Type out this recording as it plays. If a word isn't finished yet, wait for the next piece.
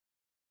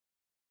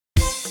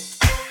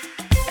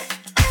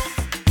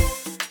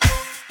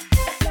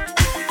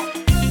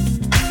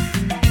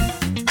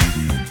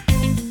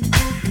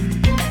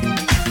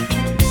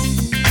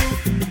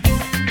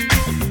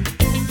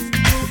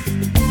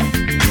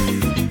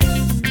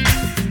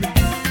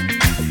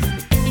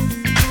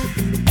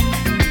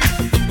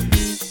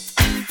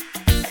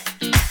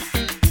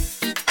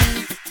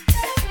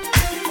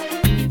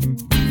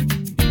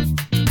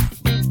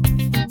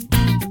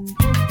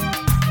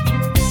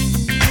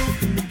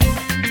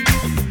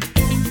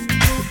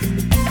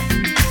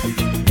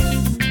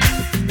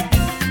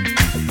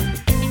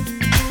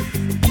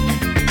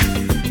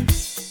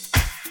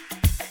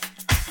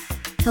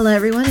Hello,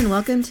 everyone, and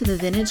welcome to the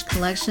Vintage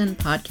Collection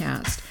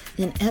Podcast.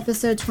 In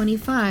episode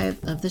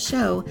 25 of the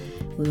show,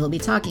 we will be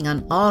talking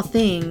on all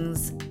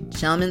things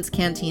Chalmun's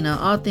Cantina,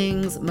 all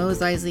things Mos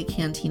Eisley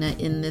Cantina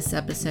in this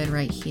episode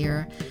right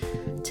here.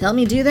 To help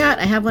me do that,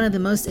 I have one of the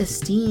most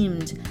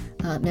esteemed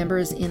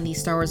members in the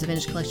Star Wars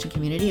Vintage Collection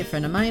community, a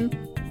friend of mine,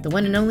 the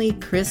one and only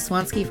Chris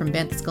Swanski from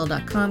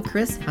banthaskull.com.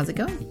 Chris, how's it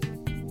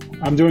going?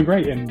 I'm doing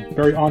great and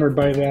very honored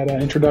by that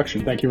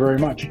introduction. Thank you very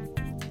much.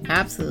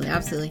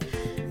 Absolutely.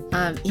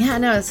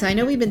 So I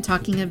know we've been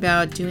talking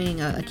about doing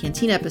a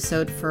Cantina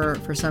episode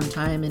for some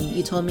time, and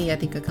you told me, I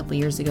think a couple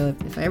years ago,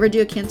 if I ever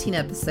do a Cantina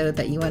episode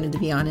that you wanted to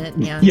be on it.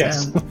 And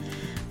yes.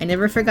 I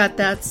never forgot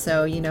that,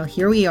 so,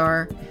 here we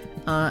are.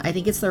 I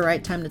think it's the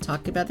right time to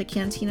talk about the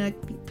Cantina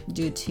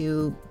due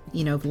to,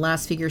 the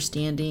last figure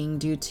standing,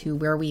 due to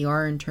where we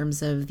are in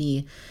terms of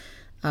the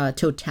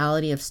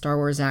totality of Star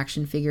Wars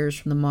action figures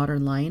from the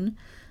modern line.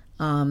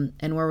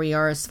 And where we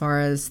are as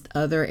far as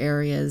other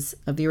areas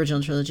of the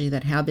original trilogy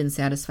that have been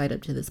satisfied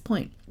up to this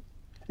point.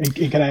 And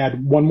can I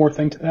add one more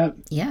thing to that?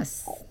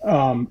 Yes.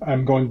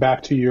 I'm going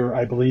back to your,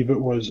 I believe it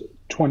was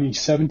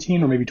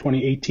 2017 or maybe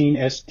 2018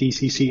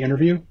 SDCC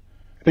interview.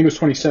 I think it was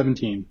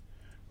 2017,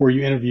 where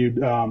you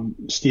interviewed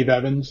Steve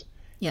Evans.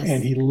 Yes.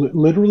 And he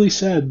literally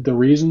said the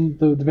reason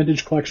the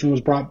Vintage Collection was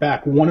brought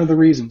back, one of the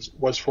reasons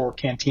was for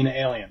Cantina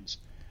aliens.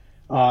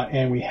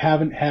 And we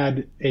haven't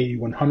had a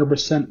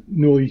 100%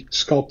 newly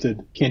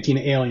sculpted Cantina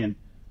alien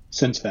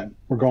since then.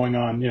 We're going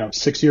on,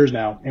 6 years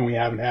now, and we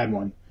haven't had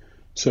one.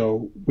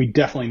 So we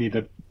definitely need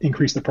to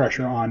increase the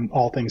pressure on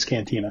all things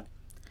Cantina.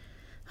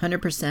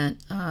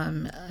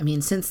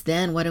 100%. Since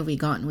then, what have we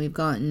gotten? We've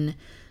gotten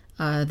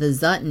the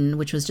Zutton,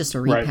 which was just a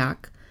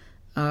repack.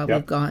 Right.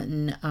 We've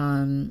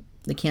gotten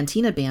the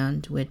Cantina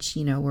band, which,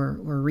 were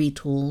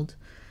retooled.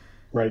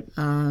 Right.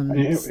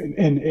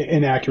 And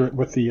inaccurate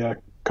with the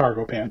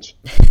cargo pants.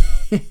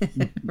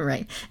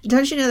 Right.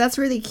 Don't you know that's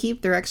where they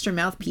keep their extra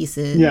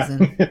mouthpieces? Yeah.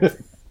 And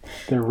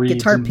their reeds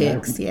guitar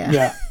picks.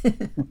 Yeah.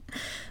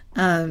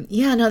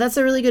 That's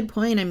a really good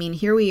point.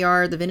 Here we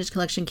are. The Vintage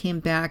Collection came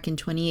back in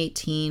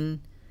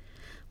 2018.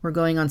 We're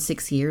going on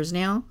 6 years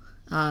now.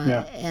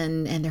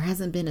 And there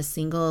hasn't been a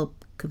single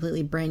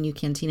completely brand new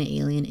Cantina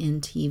alien in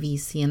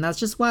TVC. And that's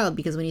just wild,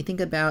 because when you think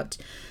about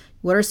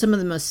what are some of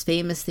the most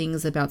famous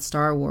things about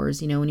Star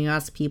Wars, when you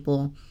ask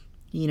people,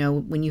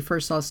 when you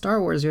first saw Star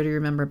Wars, what do you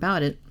remember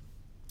about it?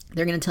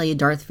 They're going to tell you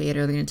Darth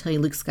Vader. They're going to tell you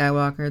Luke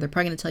Skywalker. They're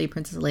probably going to tell you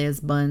Princess Leia's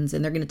buns.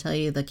 And they're going to tell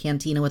you the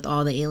Cantina with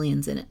all the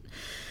aliens in it.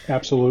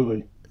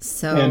 Absolutely.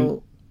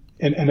 So,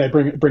 and I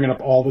bring it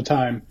up all the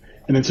time.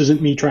 And this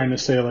isn't me trying to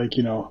say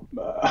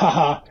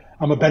haha,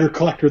 I'm a better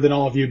collector than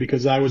all of you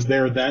because I was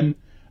there then.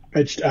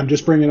 I'm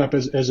just bringing it up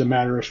as a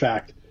matter of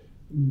fact.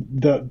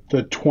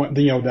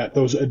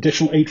 Those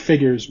additional 8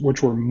 figures,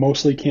 which were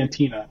mostly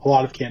Cantina, a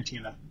lot of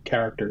Cantina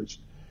characters,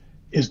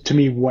 is to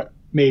me what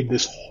made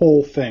this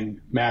whole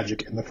thing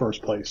magic in the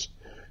first place,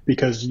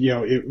 because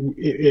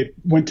it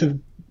went to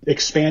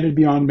expanded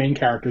beyond main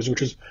characters,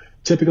 which is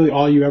typically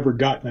all you ever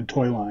got in a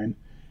toy line,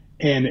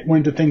 and it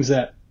went to things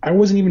that I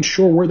wasn't even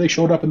sure where they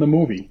showed up in the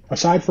movie.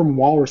 Aside from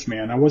Walrus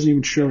Man, I wasn't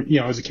even sure,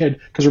 as a kid,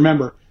 because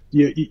remember,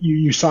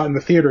 you saw it in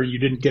the theater, you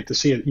didn't get to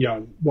see it,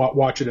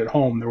 watch it at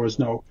home. There was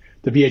the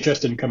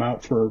VHS didn't come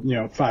out for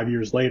 5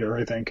 years later,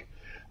 I think,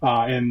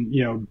 and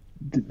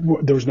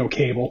there was no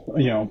cable,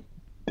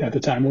 at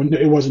the time when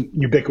it wasn't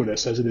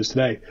ubiquitous as it is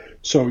today.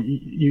 So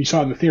you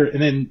saw it in the theater,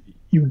 and then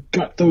you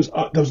got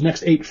those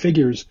next 8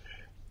 figures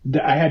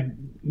that I had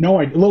no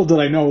idea. Little did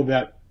I know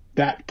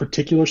that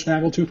particular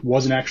Snaggletooth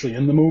wasn't actually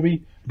in the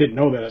movie. I didn't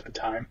know that at the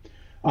time.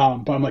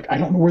 But I'm like, I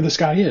don't know where this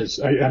guy is.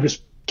 I'm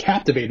just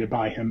captivated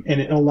by him,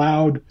 and it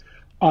allowed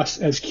us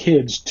as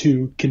kids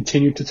to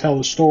continue to tell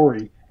the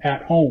story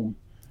at home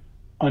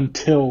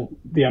until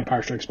The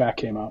Empire Strikes Back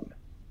came out.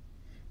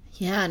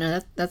 Yeah, no,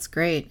 that's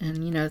great.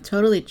 And,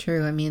 totally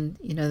true.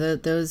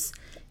 Those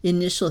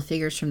initial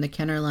figures from the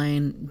Kenner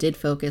line did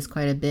focus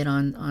quite a bit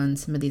on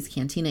some of these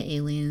Cantina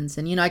aliens.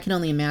 And, I can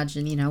only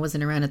imagine, I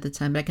wasn't around at the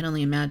time, but I can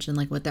only imagine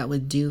what that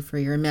would do for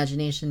your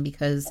imagination,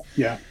 because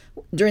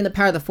during the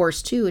Power of the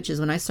Force 2, which is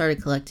when I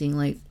started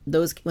collecting,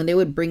 those, when they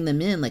would bring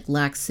them in,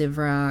 Lax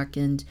Sivrak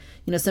and,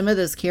 some of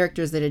those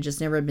characters that had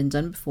just never been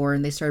done before,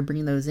 and they started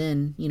bringing those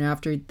in,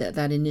 after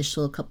that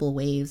initial couple of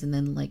waves, and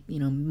then,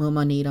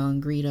 Moma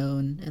Nadon, Greedo,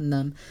 and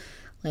them,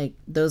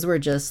 those were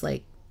just,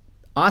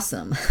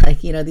 awesome.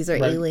 These are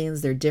right.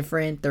 Aliens, they're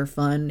different, they're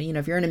fun.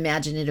 If you're an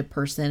imaginative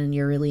person and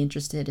you're really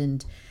interested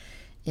in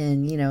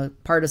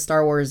part of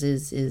Star Wars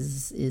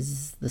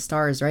is the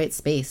stars, right?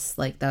 Space.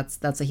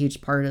 That's a huge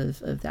part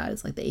of that,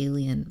 is the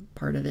alien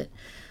part of it.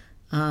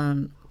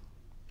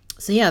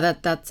 So yeah,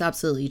 that's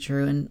absolutely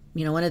true. And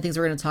one of the things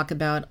we're going to talk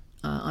about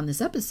on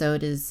this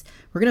episode is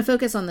we're going to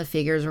focus on the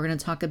figures. We're going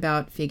to talk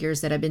about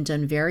figures that have been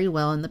done very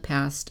well in the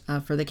past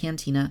for the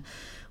Cantina.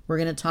 We're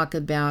going to talk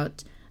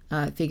about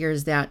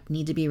figures that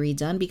need to be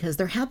redone, because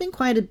there have been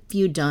quite a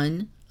few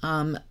done,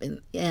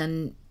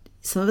 and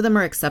some of them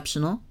are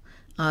exceptional,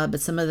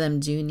 but some of them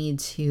do need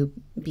to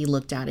be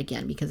looked at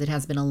again, because it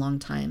has been a long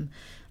time.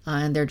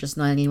 and they're just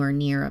not anywhere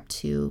near up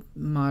to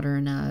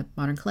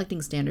modern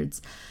collecting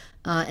standards.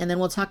 And then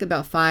we'll talk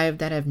about 5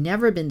 that have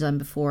never been done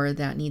before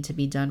that need to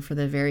be done for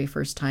the very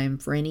first time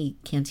for any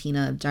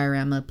Cantina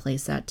diorama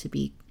playset to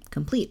be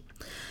complete.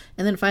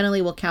 And then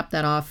finally, we'll cap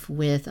that off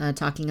with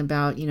talking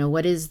about,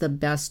 what is the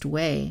best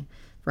way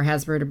for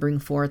Hasbro to bring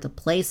forth a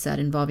playset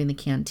involving the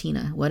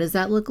Cantina. What does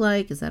that look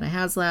like? Is that a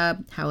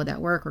HasLab? How would that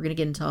work? We're going to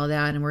get into all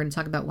that, and we're going to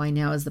talk about why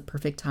now is the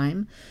perfect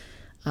time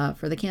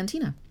for the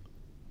Cantina.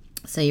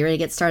 So you ready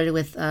to get started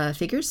with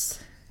figures?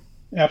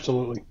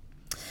 Absolutely.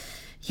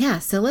 Yeah,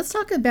 so let's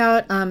talk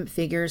about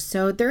figures.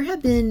 So there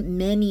have been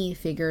many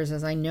figures,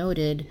 as I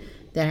noted,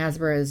 that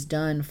Hasbro has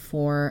done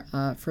for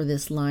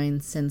this line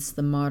since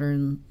the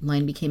modern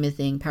line became a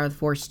thing, Power of the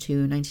Force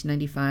 2,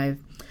 1995.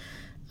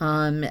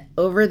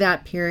 Over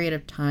that period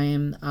of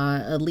time,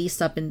 at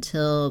least up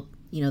until,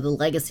 the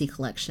Legacy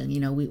collection,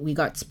 we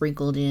got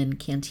sprinkled in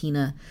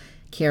Cantina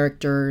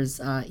characters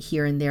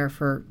here and there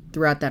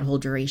throughout that whole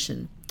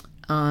duration.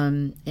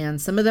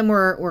 And some of them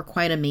were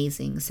quite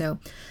amazing. So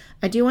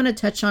I do want to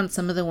touch on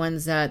some of the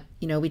ones that,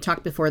 we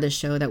talked before the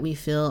show that we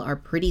feel are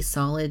pretty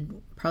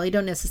solid, probably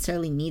don't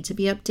necessarily need to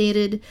be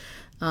updated.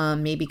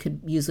 Maybe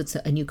could use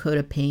a new coat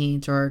of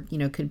paint or,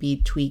 could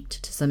be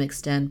tweaked to some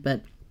extent,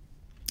 but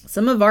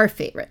some of our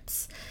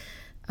favorites.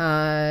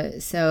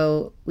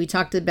 So we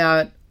talked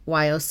about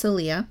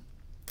Wyosalia.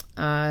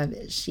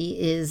 She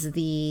is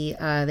the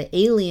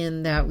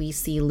alien that we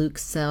see Luke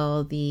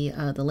sell the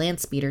land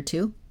speeder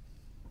to.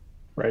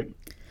 Right.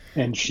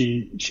 And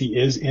she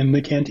is in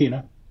the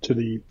Cantina, to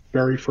the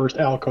very first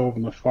alcove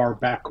in the far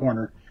back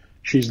corner.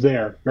 She's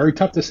there. Very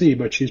tough to see,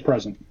 but she's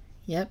present.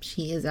 Yep,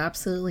 she is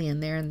absolutely in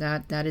there, and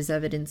that is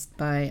evidenced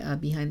by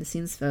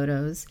behind-the-scenes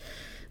photos.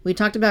 We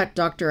talked about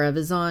Dr.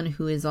 Evazan,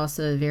 who is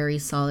also a very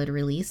solid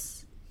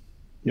release.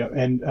 Yeah,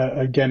 and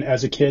again,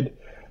 as a kid,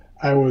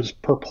 I was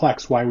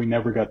perplexed why we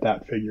never got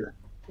that figure.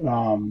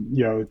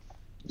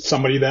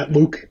 Somebody that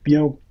Luke,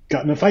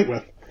 got in a fight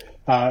with.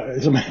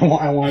 Somebody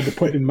I wanted to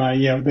put in my,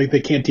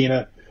 the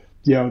Cantina,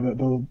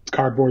 the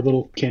cardboard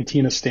little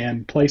Cantina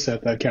stand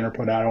playset that Kenner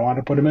put out. I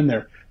wanted to put him in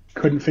there.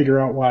 Couldn't figure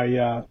out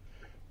why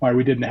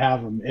we didn't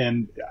have him.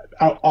 And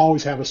I'll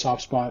always have a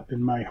soft spot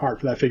in my heart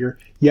for that figure.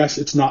 Yes,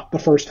 it's not the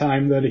first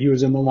time that he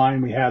was in the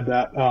line. We had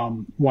that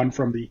one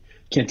from the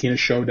Cantina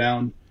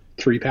Showdown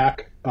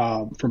 3-pack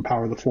from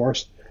Power of the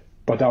Force,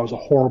 but that was a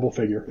horrible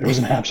figure. It was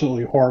an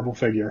absolutely horrible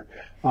figure.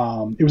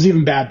 It was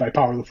even bad by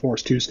Power of the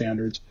Force 2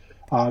 standards.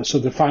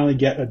 So to finally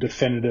get a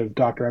definitive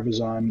Dr.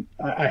 Evazan,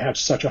 I have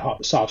such a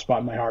soft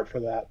spot in my heart for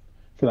that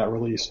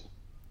release.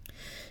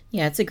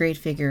 Yeah, it's a great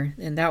figure,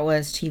 and that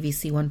was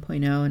TVC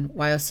 1.0, and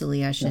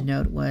Wyosalia, I should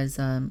note, was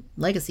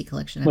Legacy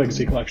Collection.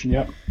 Legacy Collection,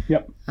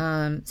 yep.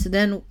 So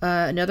then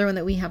another one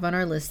that we have on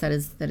our list that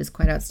is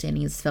quite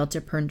outstanding is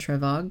Feltepern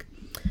Trevog,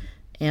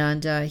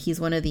 and he's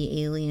one of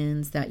the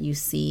aliens that you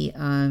see.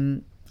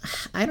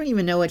 I don't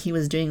even know what he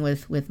was doing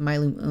with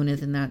Mylum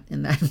Unith in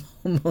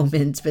that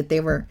moment, but they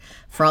were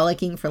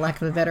frolicking, for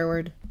lack of a better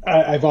word.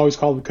 I've always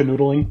called it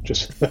canoodling.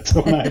 Just that's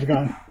the one I've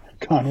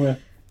gone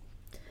with.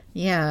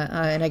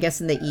 Yeah, and I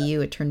guess in the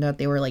EU it turned out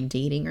they were like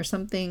dating or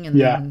something,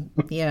 and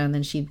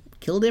then she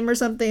killed him or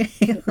something.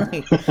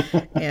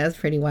 It's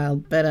pretty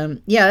wild. But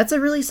it's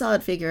a really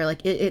solid figure.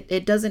 Like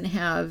it doesn't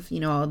have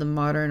all the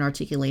modern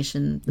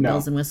articulation, the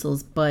bells and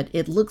whistles, but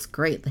it looks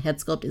great. The head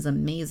sculpt is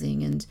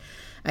amazing, and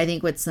I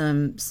think with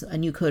a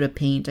new coat of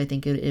paint, I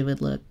think it would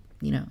look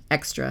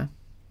extra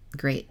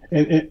great.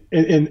 And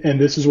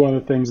this is one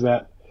of the things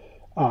that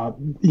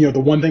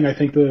the one thing I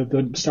think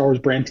the Star Wars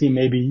brand team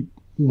maybe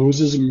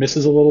misses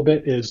a little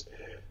bit is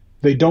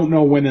they don't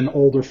know when an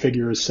older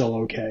figure is still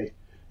okay.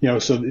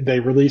 So they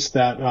released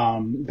that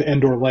the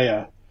Endor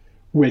Leia,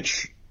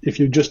 which if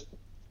you just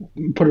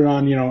put it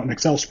on an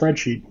Excel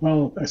spreadsheet,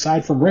 well,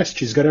 aside from wrist,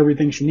 she's got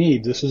everything she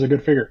needs. This is a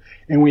good figure.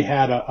 And we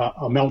had a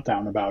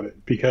meltdown about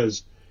it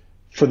because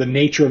for the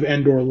nature of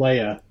Endor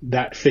Leia,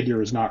 that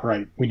figure is not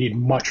right. We need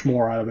much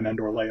more out of an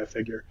Endor Leia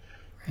figure.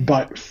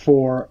 But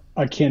for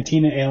a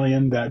Cantina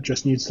alien that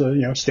just needs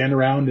to stand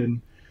around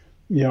and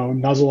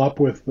nuzzle up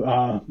with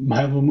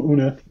Mylum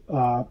Unith,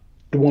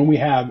 the one we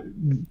have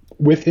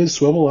with his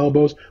swivel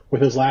elbows,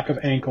 with his lack of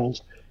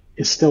ankles,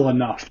 is still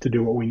enough to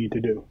do what we need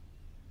to do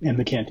in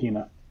the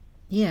Cantina.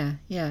 Yeah,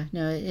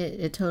 no,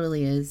 it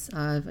totally is.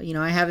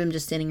 I have him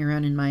just standing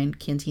around in my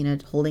Cantina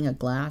holding a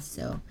glass,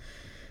 so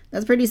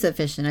that's pretty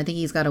sufficient. I think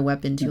he's got a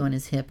weapon too on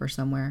his hip or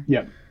somewhere.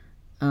 Yep.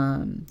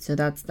 So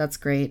that's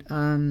great.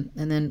 And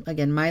then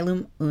again,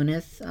 Mylum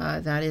Unith,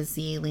 that is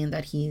the alien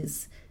that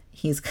he's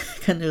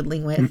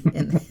canoodling with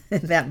in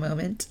that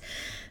moment.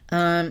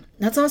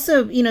 That's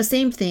also,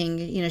 same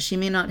thing. She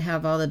may not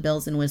have all the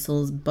bells and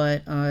whistles,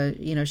 but,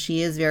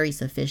 she is very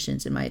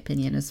sufficient, in my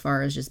opinion, as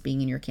far as just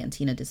being in your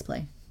Cantina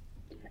display.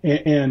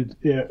 And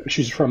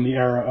she's from the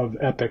era of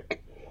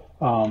epic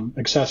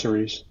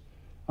accessories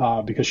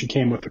because she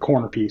came with the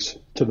corner piece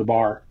to the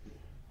bar.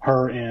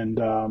 Her and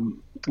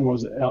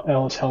Ellis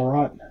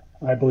Hellrott,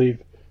 I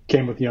believe,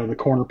 came with the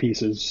corner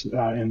pieces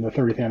in the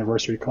 30th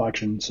anniversary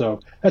collection. So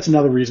that's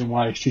another reason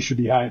why she should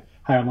be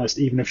high on the list,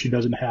 even if she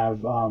doesn't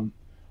have all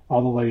the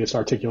latest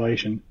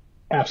articulation.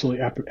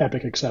 Absolutely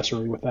epic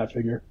accessory with that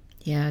figure.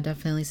 Yeah,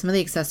 definitely. Some of the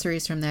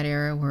accessories from that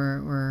era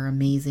were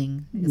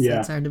amazing. It's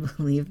Yeah. hard to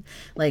believe.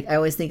 Like, I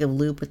always think of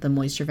Loop with the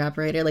moisture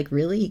evaporator. Like,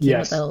 really? He came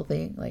with that Yes. whole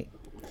thing? Like,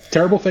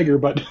 Terrible figure,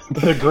 but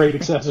but a great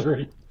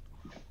accessory.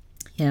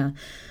 yeah.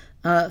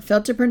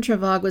 Felterprint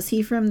Travag, was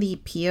he from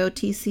the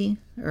POTC?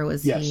 Or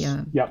was he...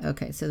 Yes. Yep.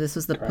 Okay, so this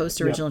was the Correct. Yep.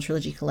 post-original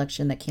trilogy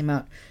collection that came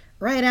out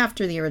right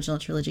after the original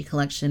trilogy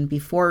collection,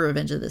 before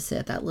Revenge of the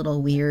Sith. That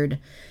little weird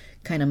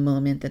kind of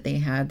moment that they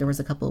had. There was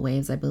a couple of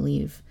waves, I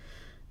believe,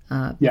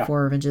 Yeah.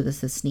 before Revenge of the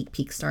Sith sneak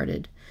peek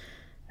started.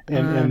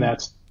 And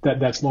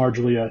that's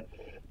largely a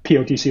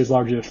POTC is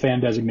largely a fan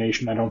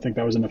designation. I don't think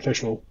that was an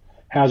official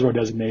Hasbro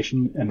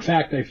designation. In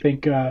fact, I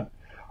think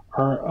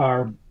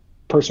our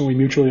person we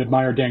mutually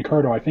admire, Dan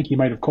Curto, I think he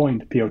might have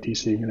coined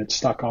POTC, and it's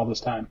stuck all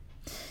this time.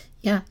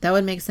 Yeah, that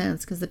would make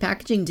sense, because the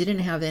packaging didn't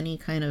have any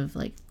kind of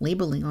like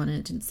labeling on it.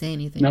 It didn't say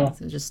anything. No.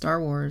 It was just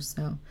Star Wars.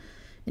 So,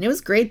 and it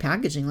was great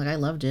packaging. Like, I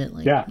loved it.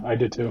 Like, Yeah, I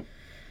did too.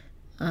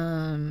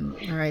 all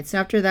right. So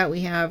after that,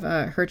 we have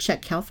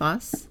Herchek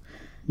Kalfas.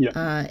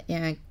 Yeah.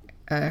 And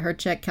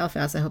Herchek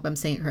Kalfas, I hope I'm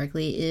saying it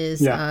correctly,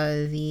 is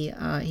Yeah.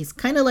 he's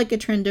kind of like a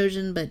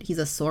Trandoshan, but he's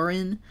a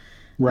Sorin,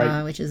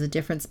 Right. which is a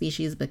different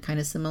species, but kind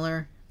of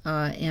similar.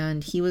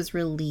 And he was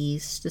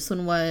released. This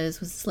one was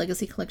this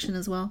Legacy Collection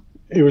as well?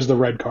 It was the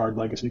Red Card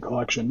Legacy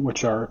Collection,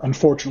 which are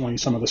unfortunately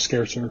some of the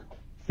scarcer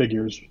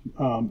figures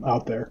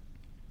out there.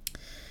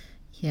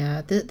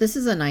 Yeah, this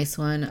is a nice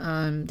one.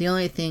 The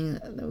only thing,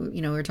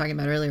 we were talking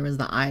about earlier was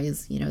the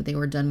eyes. They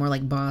were done more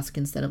like Bosk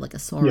instead of like a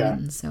Sorin,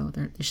 Yeah. so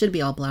they should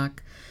be all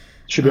black.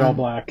 Should be all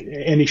black,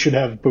 and he should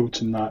have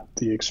boots and not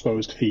the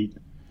exposed feet.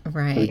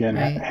 Right. But again,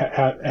 right.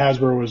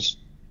 Hasbro was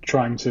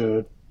trying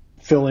to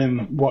fill in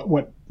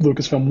what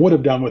Lucasfilm would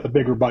have done with a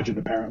bigger budget.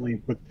 Apparently,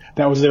 but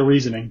that was their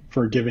reasoning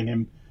for giving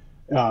him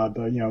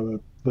the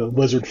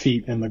lizard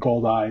feet and the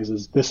gold eyes.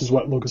 Is this is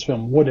what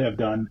Lucasfilm would have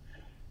done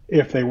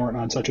if they weren't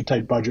on such a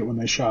tight budget when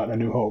they shot A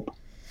New Hope.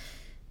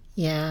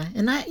 Yeah,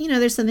 and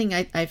there's something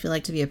I feel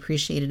like to be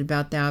appreciated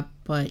about that,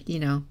 but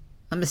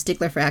I'm a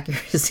stickler for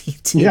accuracy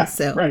too. Yeah,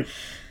 so right.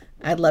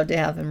 I'd love to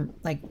have him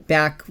like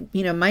back,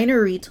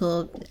 minor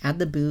retool, add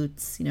the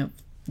boots,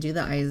 do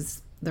the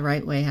eyes the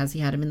right way as he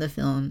had him in the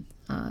film,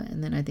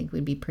 and then I think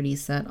we'd be pretty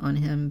set on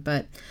him.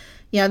 But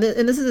yeah, and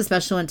this is a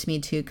special one to me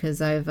too,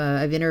 because I've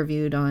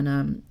interviewed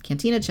on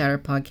Cantina Chatter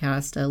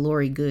podcast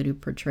Lori Good, who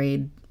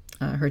portrayed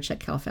Herchek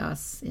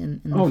Kalfas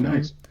in the film.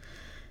 Nice.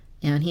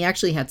 And he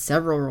actually had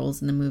several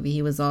roles in the movie.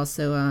 He was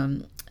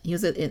also he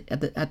was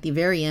at the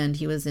very end.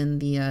 He was in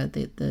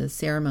the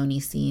ceremony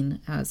scene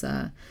as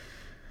a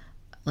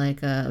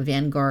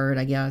vanguard,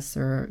 I guess,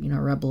 or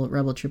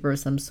rebel trooper of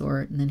some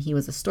sort. And then he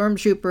was a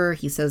stormtrooper.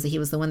 He says that he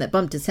was the one that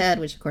bumped his head,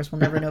 which of course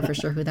we'll never know for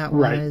sure who that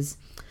Right. was.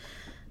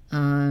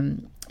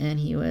 And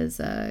he was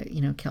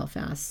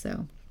Kalfas.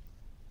 So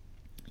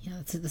yeah,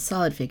 it's a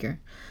solid figure.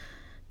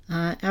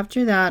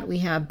 After that, we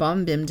have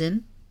Bomb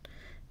Bimden.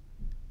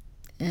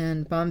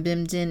 And Bomb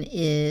Bimden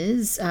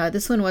is,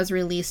 this one was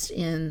released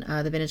in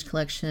the Vintage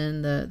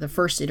Collection, the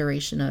first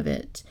iteration of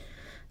it.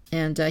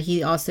 And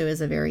he also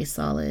is a very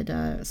solid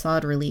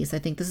release. I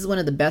think this is one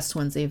of the best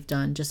ones they've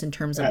done, just in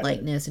terms of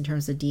lightness, in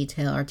terms of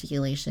detail,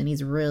 articulation.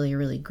 He's really,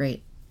 really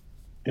great.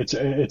 It's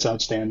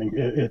outstanding.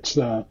 It's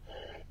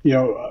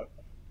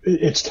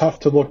tough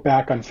to look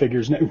back on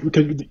figures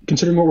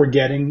considering what we're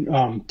getting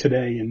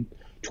today in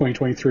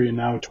 2023 and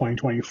now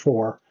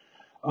 2024.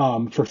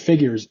 For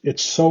figures,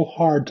 it's so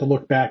hard to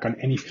look back on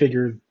any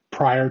figure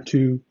prior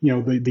to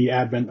the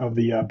advent of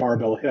the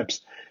barbell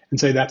hips and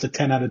say that's a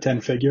 10 out of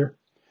 10 figure.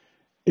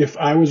 If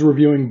I was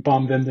reviewing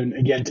Bomb Bimden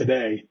again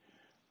today,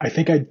 I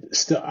think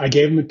I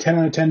gave him a 10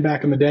 out of 10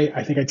 back in the day.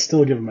 I think I'd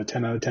still give him a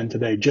 10 out of 10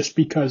 today, just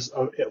because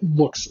it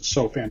looks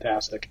so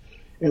fantastic.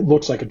 It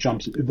looks like it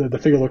jumps. The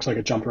figure looks like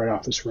it jumped right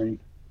off the screen.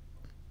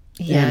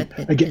 Yeah.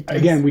 And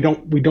again, we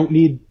don't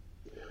need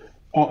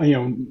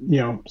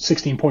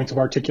 16 points of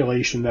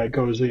articulation that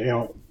goes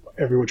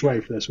every which way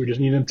for this. We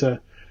just need him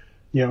to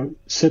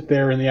sit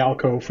there in the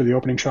alcove for the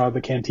opening shot of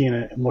the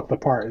cantina and look the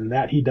part, and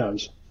that he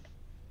does.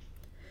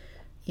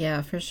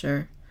 Yeah, for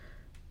sure.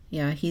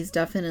 Yeah, he's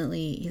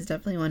definitely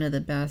one of the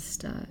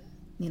best that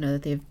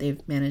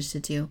they've managed to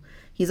do.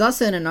 He's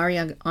also in an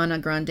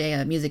Ariana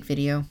Grande music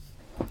video.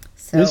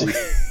 So Is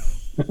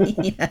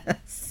he?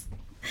 yes.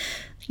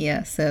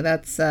 Yeah, so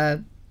that's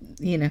that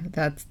in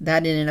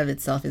and of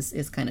itself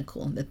is kind of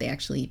cool that they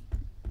actually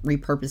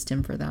repurposed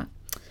him for that.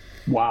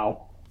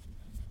 Wow.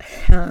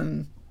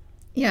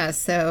 Yeah,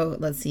 so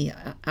let's see.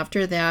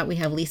 After that, we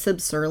have Lisa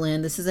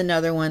Serlin. This is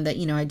another one that,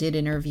 I did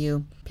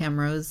interview Pam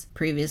Rose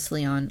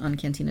previously on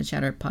Cantina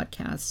Chatter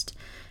podcast.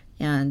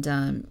 And,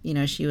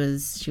 she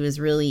was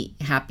really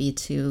happy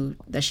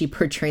that she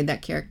portrayed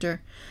that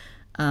character,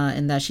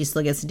 and that she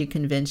still gets to do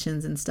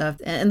conventions and stuff.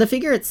 And the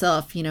figure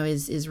itself,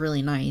 is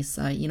really nice.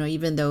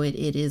 Even though it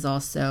is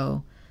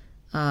also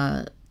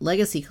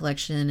Legacy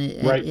Collection,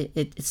 Right.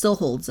 it still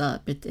holds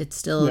up. It's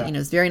still, Yeah.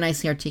 it's very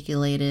nicely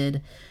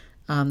articulated.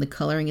 The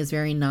coloring is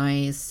very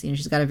nice.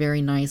 She's got a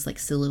very nice like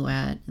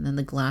silhouette, and then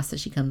the glass that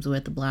she comes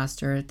with, the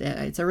blaster.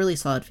 It's a really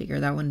solid figure.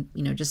 That one,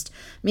 just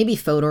maybe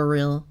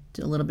photoreal,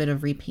 do a little bit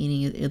of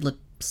repainting. It'd look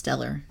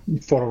stellar.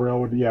 Photoreal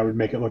would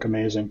make it look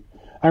amazing.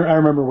 I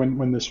remember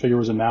when this figure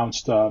was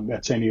announced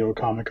at San Diego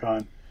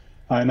Comic-Con,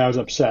 and I was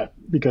upset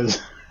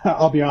because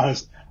I'll be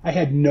honest, I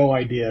had no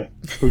idea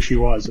who she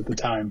was at the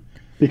time,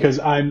 because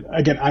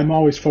I'm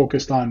always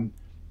focused on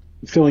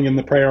filling in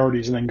the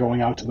priorities and then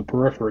going out to the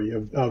periphery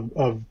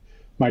of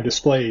my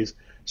displays.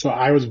 So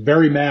I was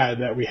very mad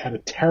that we had a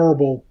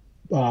terrible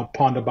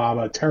Ponda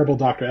Baba, a terrible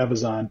Dr.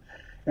 Evazan,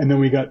 and then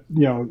we got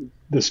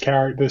this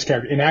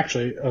character. And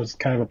actually, I was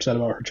kind of upset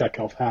about her Check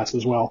Fass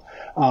as well.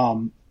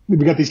 We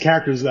got these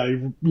characters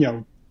that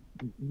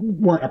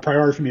weren't a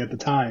priority for me at the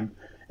time.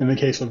 In the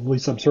case of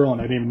Lisa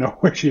Sutherland, I didn't even know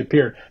where she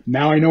appeared.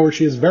 Now I know where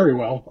she is very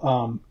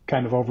well,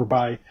 kind of over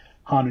by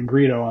Han and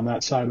Greedo on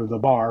that side of the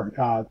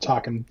bar,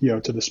 talking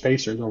to the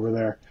spacers over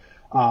there.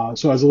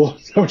 So I was a little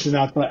selfish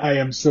now, but I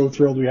am so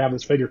thrilled we have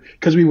this figure,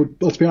 because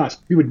let's be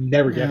honest, we would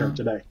never get her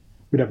today.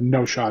 We'd have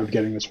no shot of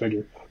getting this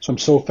figure. So I'm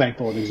so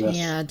thankful it exists.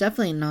 Yeah,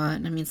 definitely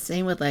not. I mean,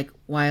 same with like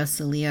Wyo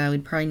Celia.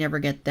 We'd probably never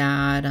get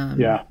that.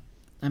 Yeah.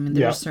 I mean,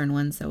 there are certain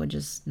ones that would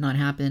just not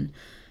happen.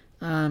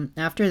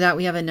 After that,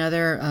 we have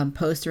another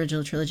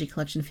post-original trilogy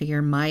collection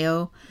figure,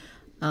 Mayo,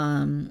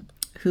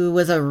 who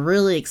was a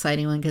really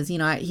exciting one, because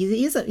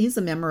he's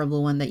a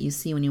memorable one that you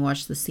see when you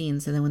watch the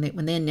scenes. And then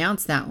when they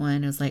announced that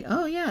one, it was like,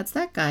 oh yeah, it's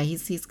that guy.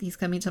 He's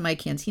coming to my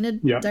Cantina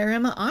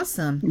diorama.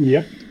 Awesome.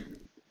 Yep.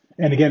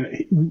 And again,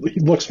 he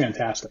looks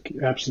fantastic.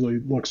 Absolutely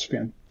looks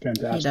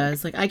fantastic. He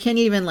does. Like, I can't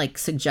even like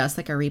suggest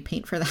like a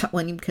repaint for that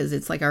one, because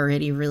it's like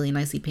already really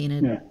nicely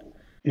painted. Yeah.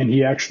 And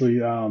he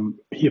actually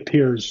he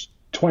appears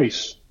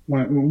twice.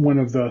 One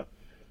of the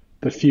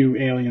few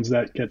aliens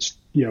that gets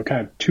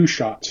kind of two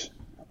shots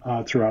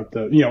throughout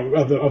the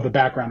of the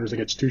backgrounders that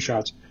gets two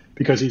shots,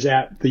 because he's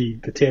at the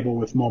table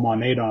with Moma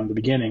Nadon at the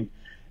beginning,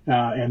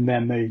 and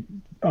then they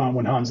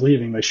when Han's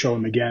leaving, they show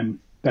him again.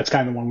 That's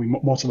kind of the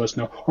one most of us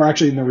know. Or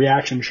actually, in the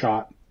reaction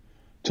shot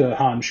to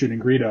Han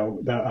shooting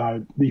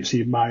Greedo, you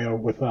see Mayo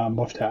with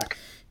Muftak.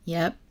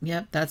 Yep,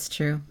 that's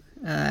true.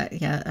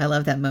 Yeah, I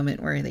love that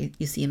moment where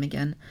you see him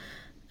again.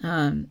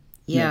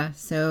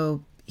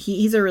 So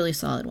he's a really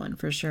solid one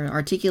for sure.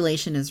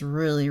 Articulation is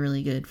really,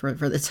 really good for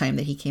the time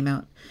that he came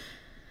out.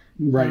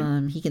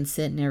 Right. He can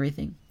sit and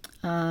everything.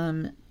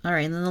 All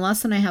right, and then the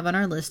last one I have on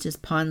our list is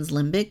Pons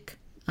Limbic.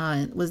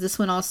 Was this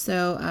one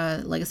also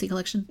Legacy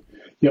Collection?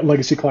 Yeah,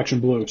 Legacy Collection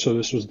Blue. So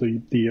this was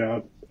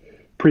the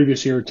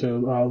previous year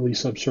to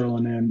Lisa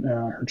Sutherland and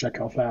her Jack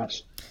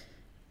Fass.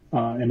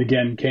 And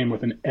again, came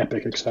with an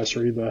epic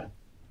accessory.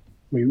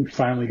 We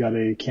finally got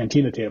a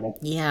Cantina table.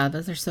 Yeah,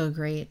 those are so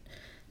great.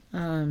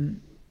 He's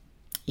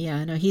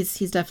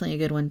definitely a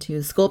good one too.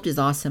 The sculpt is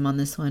awesome on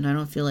this one. I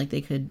don't feel like they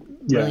could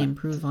really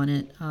improve on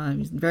it.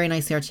 He's very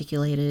nicely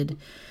articulated.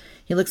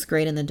 He looks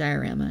great in the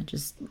diorama,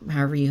 just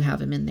however you have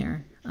him in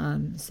there.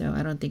 So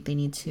I don't think they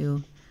need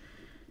to.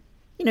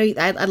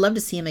 I'd love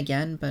to see him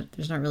again, but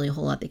there's not really a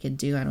whole lot they could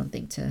do, I don't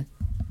think, to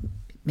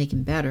make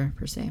him better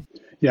per se.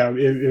 Yeah,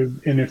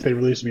 and if they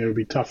released him, it would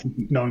be tough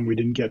knowing we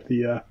didn't get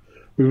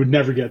we would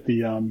never get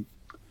the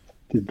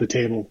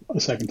table a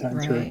second time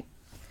through.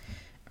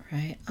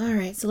 Right. All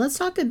right. So let's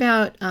talk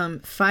about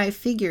 5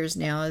 figures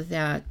now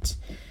that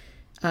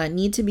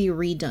need to be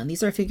redone.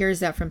 These are figures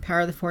that from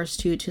Power of the Force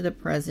 2 to the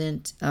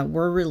present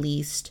were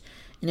released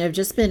and have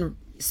just been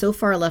so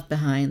far left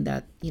behind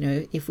that,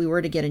 if we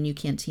were to get a new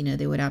Cantina,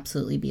 they would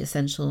absolutely be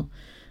essential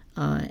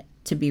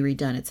to be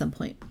redone at some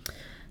point.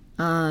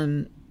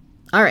 All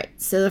right.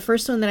 So the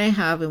first one that I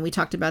have, and we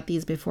talked about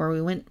these before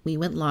we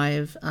went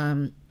live,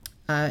 and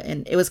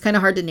it was kind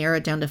of hard to narrow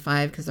it down to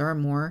 5 because there are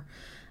more.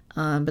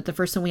 But the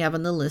first one we have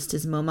on the list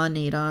is Moma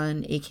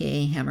Nadon,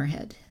 aka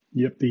Hammerhead.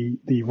 Yep,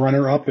 the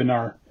runner-up in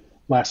our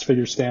last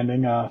figure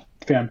standing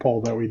fan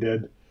poll that we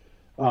did.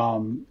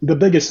 The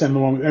biggest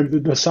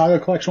and the Saga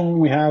collection one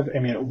we have, I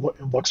mean,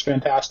 it looks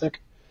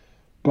fantastic,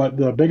 but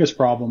the biggest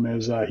problem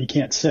is he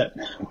can't sit,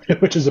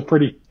 which is a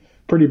pretty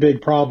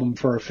big problem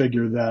for a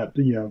figure that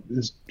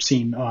is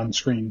seen on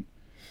screen.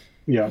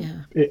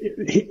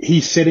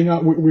 He's sitting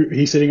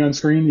on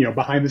screen.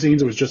 Behind the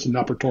scenes, it was just an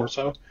upper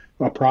torso,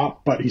 a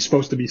prop, but he's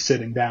supposed to be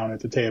sitting down at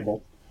the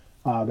table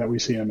that we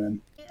see him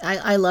in.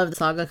 I love the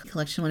Saga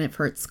collection when it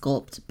for its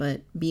sculpt,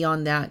 but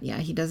beyond that,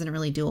 he doesn't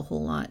really do a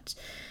whole lot.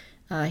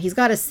 He's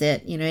got to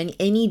sit.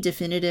 Any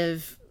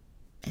definitive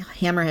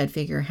Hammerhead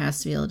figure has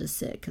to be able to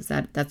sit, because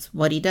that's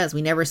what he does.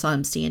 We never saw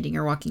him standing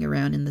or walking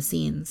around in the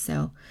scenes,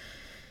 so.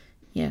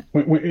 Yeah.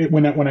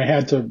 When I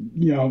had to,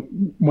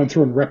 went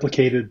through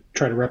and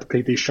try to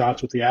replicate these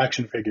shots with the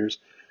action figures,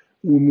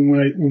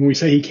 when we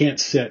say he can't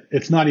sit,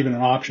 it's not even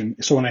an option.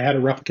 So when I had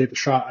to replicate the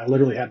shot, I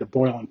literally had to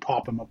boil and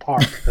pop him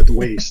apart at the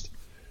waist,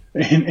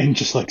 and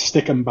just like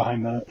stick him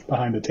behind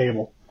the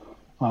table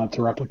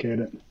to replicate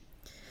it.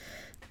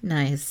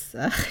 Nice.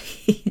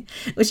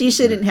 Which he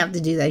shouldn't have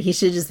to do that. He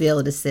should just be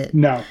able to sit.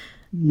 No.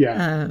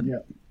 Yeah. Yeah.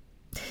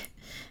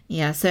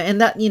 Yeah. So, and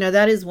that,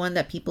 that is one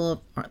that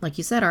people, like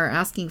you said, are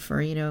asking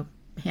for,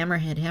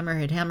 Hammerhead,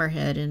 Hammerhead,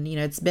 Hammerhead. And,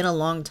 it's been a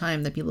long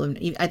time that people have,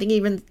 I think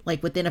even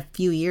like within a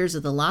few years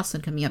of the last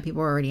one coming out,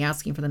 people were already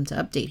asking for them to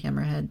update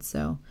Hammerhead.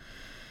 So,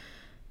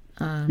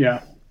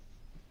 Yeah.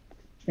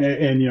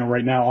 And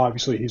right now,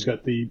 obviously, he's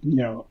got the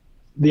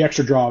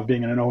extra draw of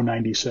being an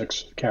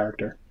 096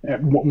 character.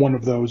 One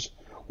of those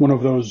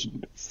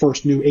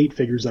first new 8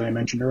 figures that I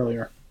mentioned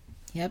earlier.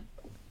 yep,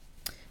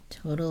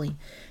 totally.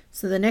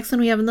 So the next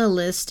one we have on the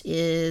list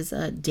is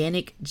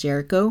Danik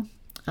Jericho.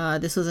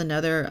 This was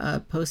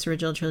another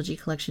post-original trilogy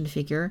collection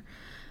figure.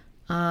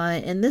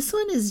 And this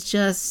one is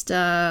just,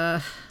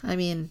 I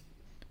mean,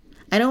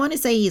 I don't want to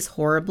say he's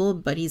horrible,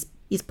 but he's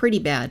pretty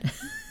bad.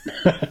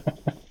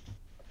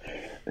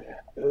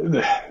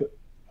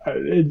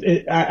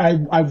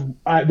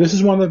 This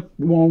is one of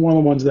the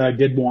ones that I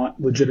did want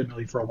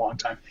legitimately for a long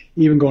time,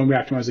 even going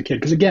back to when I was a kid.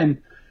 Because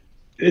again,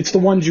 it's the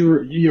ones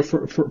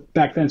for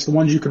back then. It's the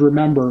ones you could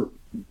remember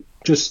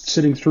just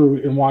sitting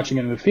through and watching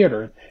it in the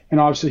theater. And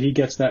obviously, he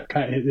gets that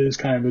kind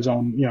of his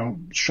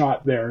own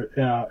shot there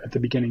at the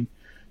beginning.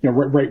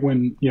 Right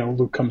when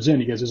Luke comes in,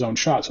 he gets his own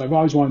shot. So I've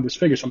always wanted this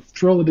figure. So I'm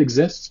thrilled it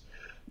exists.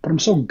 But I'm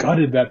so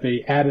gutted that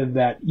they added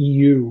that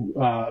EU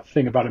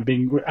thing about him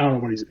being, I don't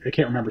know what I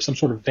can't remember, some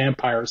sort of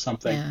vampire or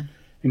something. Yeah.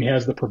 And he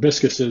has the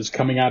proboscises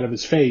coming out of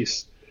his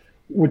face,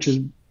 which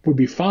would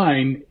be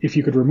fine if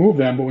you could remove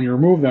them. But when you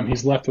remove them,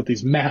 he's left with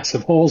these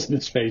massive holes in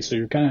his face. So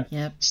you're kind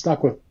of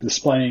stuck with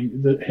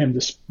displaying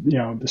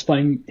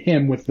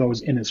him with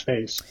those in his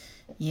face.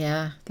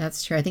 Yeah,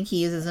 that's true. I think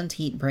he uses them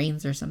to eat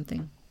brains or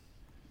something.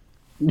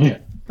 Yeah.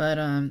 But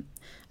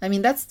I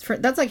mean, that's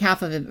like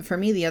half of it. For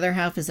me, the other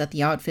half is that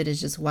the outfit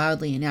is just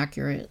wildly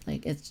inaccurate.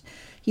 Like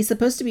he's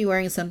supposed to be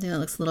wearing something that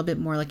looks a little bit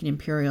more like an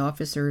Imperial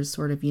officer's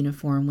sort of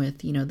uniform with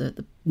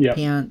the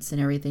pants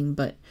and everything.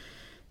 But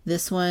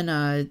this one,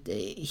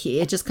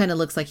 it just kind of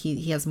looks like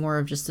he has more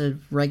of just a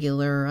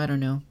regular. I don't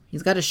know.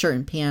 He's got a shirt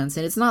and pants,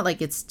 and it's not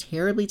like it's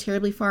terribly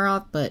far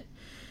off, but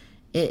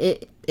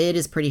it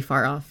is pretty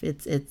far off.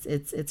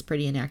 It's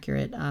pretty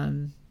inaccurate.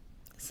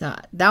 So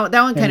that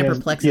one kind of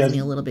perplexes me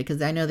a little bit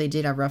because I know they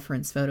did have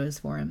reference photos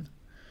for him.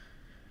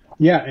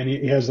 Yeah, and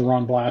he has the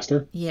wrong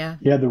blaster. Yeah.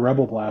 He had the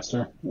Rebel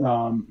blaster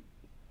in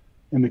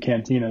the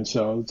Cantina.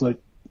 So it's like,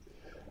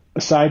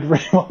 aside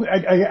from,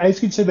 I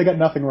could say they got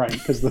nothing right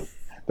because the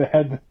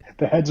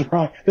head's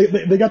wrong.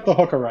 They got the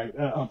hooker right.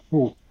 I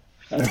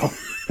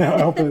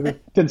hope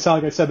it didn't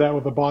sound like I said that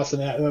with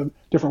a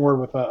different word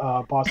with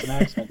a Boston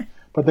accent.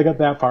 But they got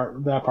that part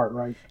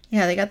right.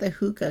 Yeah, they got the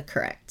hookah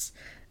correct.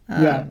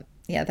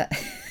 Yeah, that.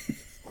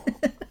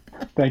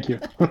 Thank you.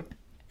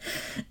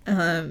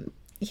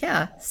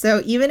 Yeah.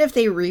 So even if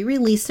they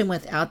re-released him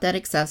without that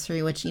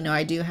accessory, which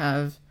I do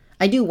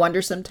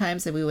wonder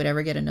sometimes if we would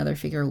ever get another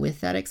figure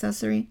with that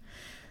accessory.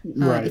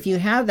 Right. If you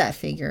have that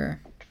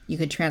figure, you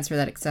could transfer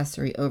that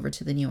accessory over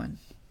to the new one.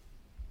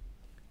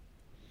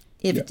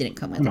 If it didn't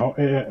come with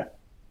it.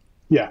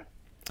 Yeah.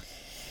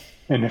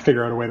 And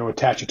figure out a way to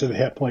attach it to the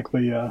hip like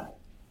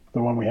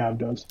the one we have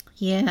does.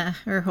 Yeah,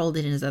 or hold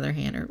it in his other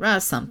hand or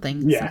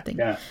something. Yeah.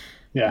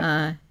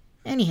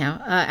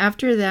 Anyhow,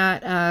 after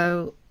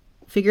that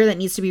figure that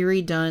needs to be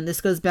redone,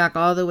 this goes back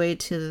all the way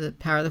to the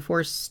Power of the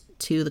Force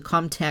to the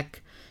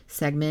Comtech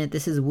segment.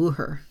 This is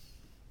Wooher.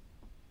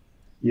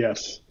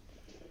 Yes.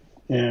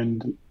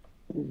 And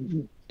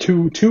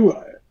two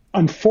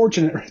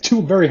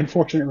very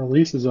unfortunate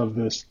releases of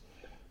this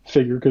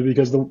figure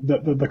because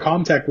the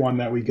Comtech one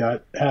that we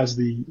got has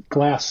the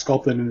glass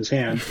sculpted in his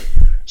hand.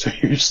 So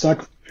you're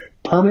stuck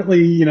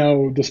permanently,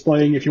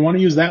 displaying, if you want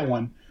to use that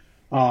one,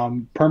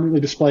 permanently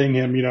displaying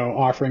him,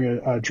 offering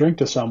a drink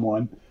to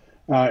someone.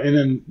 And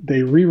then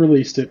they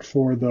re-released it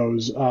for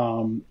those,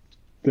 was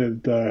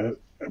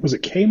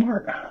it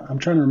Kmart? I'm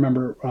trying to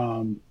remember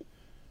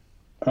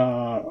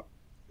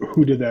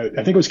who did that.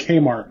 I think it was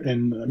Kmart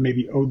in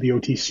maybe the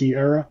OTC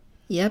era.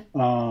 Yep.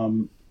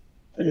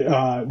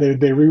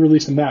 They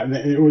re-released them that, and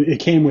it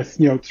came with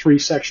 3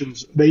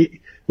 sections. It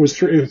was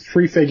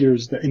 3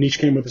 figures, and each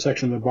came with a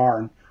section of the bar,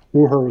 and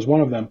Wooher was one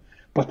of them.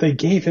 But they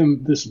gave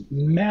him this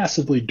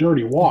massively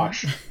dirty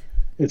wash.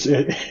 It's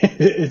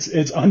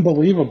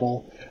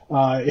unbelievable.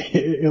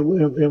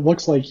 It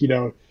looks like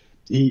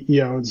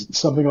it's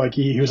something like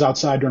he was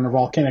outside during a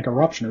volcanic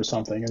eruption or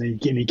something,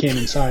 and he came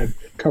inside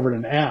covered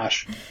in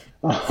ash.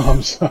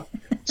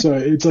 So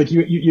it's like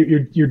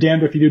you're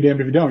damned if you do,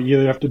 damned if you don't. You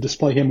either have to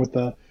display him with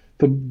the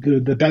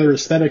better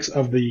aesthetics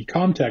of the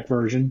Comtech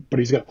version, but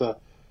he's got the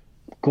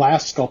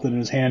glass sculpted in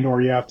his hand,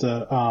 or you have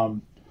to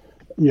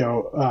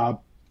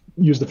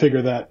use the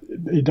figure that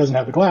it doesn't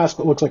have the glass,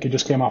 but looks like it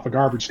just came off a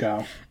garbage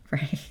scow.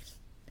 Right.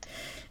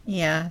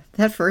 Yeah,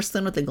 that first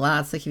one with the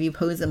glass, like if you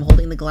pose him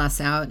holding the glass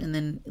out, and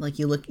then like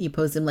you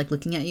pose him like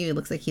looking at you, it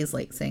looks like he's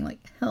like saying like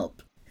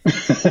help.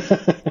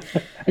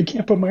 I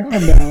can't put my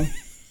arm down.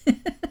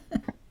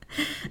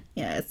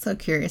 Yeah, it's so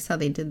curious why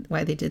they did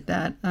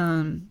that.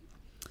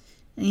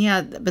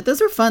 Yeah, but those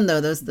were fun though.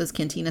 Those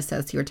Cantina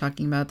sets you were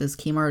talking about, those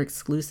Kmart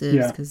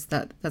exclusives, because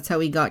that's how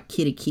we got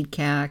Kid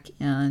Cack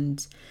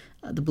and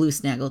the blue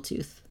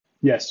snaggletooth.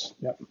 Yes.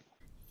 Yep.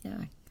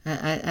 Yeah,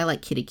 I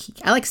like Kitty Keek.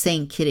 I like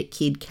saying Kitty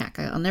Keek.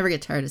 I'll never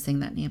get tired of saying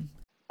that name.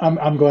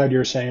 I'm glad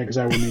you're saying it because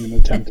I wouldn't even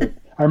attempt it.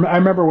 I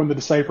remember when the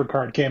Decipher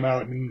card came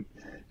out and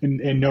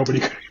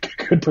nobody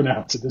could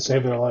pronounce it to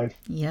save their life.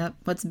 Yep.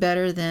 What's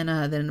better than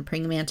a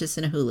praying mantis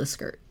in a hula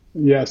skirt?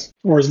 Yes.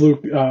 Or as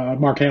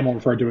Mark Hamill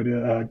referred to it,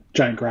 a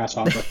giant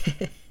grasshopper.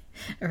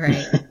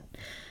 Right.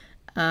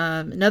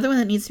 Another one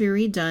that needs to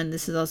be redone,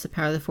 this is also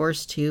Power of the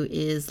Force 2,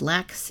 is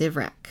Lack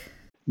Sivrak.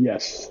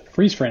 Yes.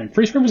 Freeze frame.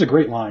 Freeze frame was a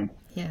great line.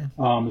 Yeah.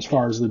 As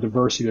far as the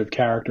diversity of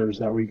characters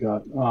that we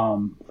got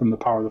from the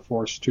Power of the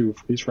Force 2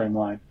 freeze frame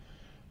line.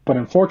 But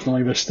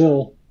unfortunately, they're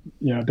still,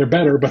 they're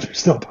better, but they're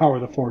still Power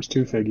of the Force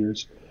 2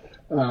 figures.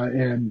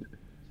 And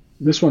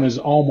this one is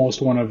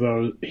almost one of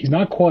those, he's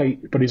not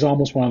quite, but he's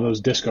almost one of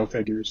those disco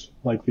figures,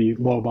 like the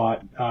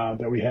Lobot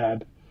that we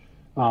had,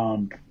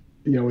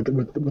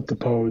 with the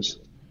pose.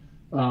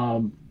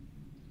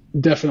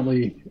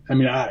 Definitely, I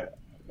mean, I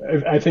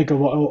think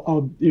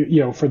for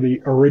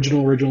the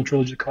original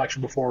trilogy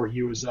collection before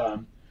he was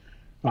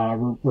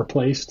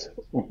replaced.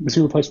 Was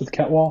he replaced with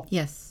Ketwall?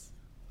 Yes.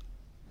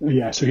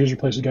 Yeah, so he was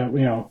replaced with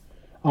Ketwall.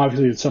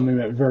 Obviously it's something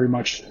that very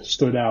much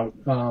stood out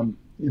in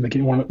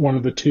one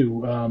of the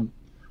two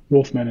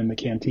Wolfmen in the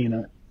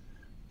Cantina.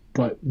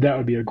 But that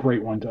would be a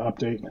great one to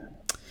update.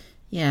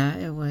 Yeah,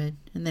 it would.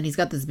 And then he's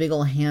got this big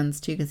old hands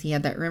too, because he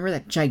had that. Remember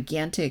that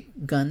gigantic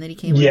gun that he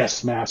came with?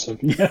 Yes, massive.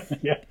 Yeah,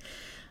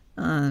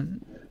 yeah.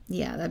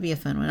 Yeah, that'd be a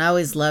fun one. I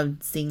always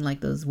loved seeing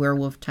like those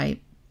werewolf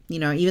type.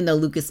 Even though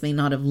Lucas may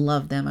not have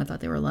loved them, I thought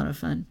they were a lot of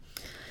fun.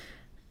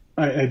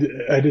 I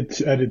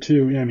did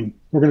too. I mean,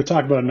 we're going to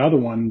talk about another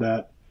one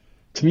that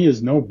to me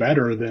is no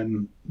better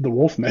than the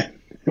Wolfman,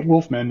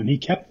 and he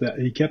kept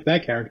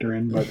that character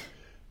in, but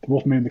the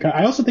Wolfman.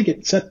 I also think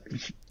it set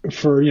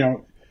for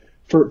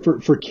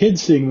for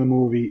kids seeing the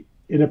movie,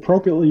 it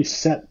appropriately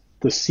set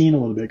the scene a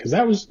little bit because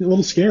that was a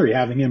little scary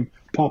having him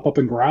pop up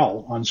and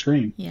growl on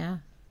screen. Yeah,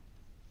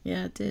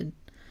 it did.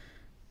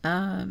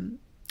 And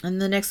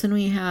the next one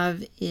we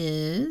have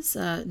is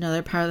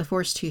another Power of the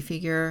Force 2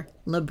 figure,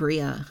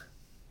 Labria.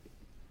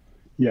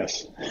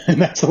 Yes,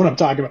 and that's what I'm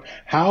talking about.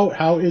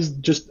 How is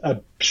just a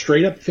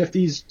straight up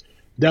 50s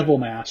devil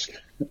mask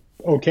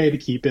okay to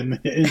keep in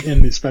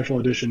the special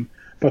edition,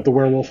 but the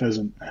werewolf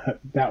isn't?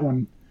 That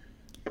one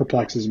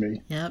perplexes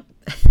me. Yep.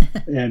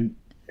 and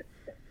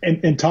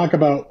talk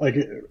about like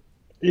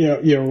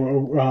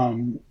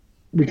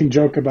we can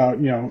joke about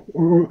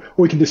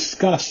we can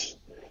discuss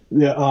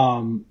the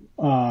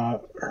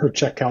her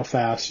check how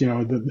fast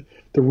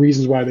the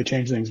reasons why they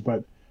change things,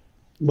 but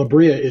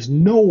Labria is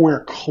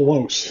nowhere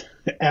close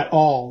at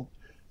all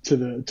to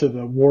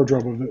the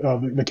wardrobe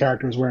of the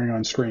character is wearing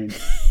on screen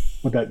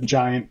with that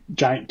giant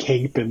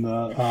cape and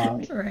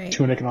the right.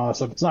 tunic and all that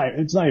stuff.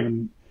 It's not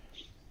even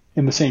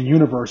in the same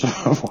universe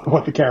of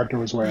what the character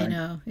was wearing. I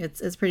know,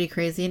 it's pretty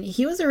crazy. And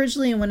he was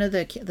originally in one of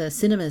the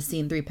cinema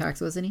scene 3-packs,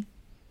 wasn't he?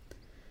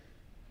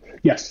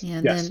 Yes. Yeah,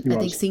 and yes, then I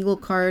think single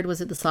card was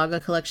it the Saga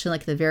collection,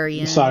 like the very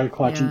end. The Saga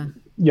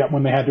collection. Yeah,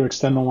 when they had to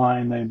extend the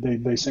line,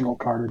 they single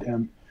carded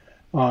him.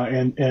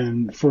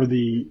 And for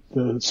the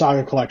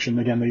Saga collection,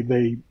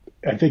 again,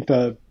 I think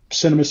the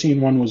cinema scene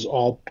one was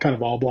all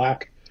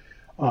black.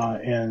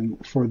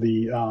 And for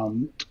the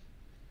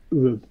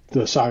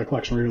Saga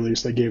collection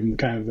re-release, they gave him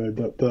kind of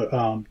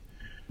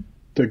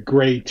the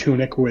gray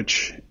tunic,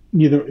 which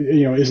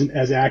isn't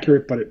as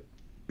accurate, but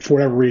for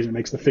whatever reason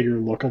makes the figure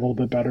look a little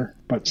bit better,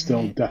 but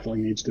still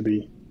definitely needs to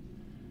be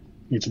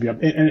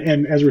up.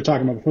 And as we were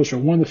talking about the poster,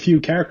 one of the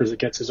few characters that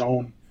gets his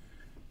own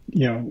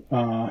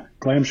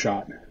glam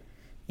shot.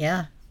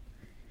 Yeah,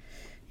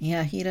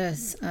 he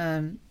does.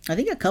 I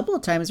think a couple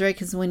of times, right?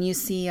 Because when you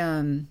see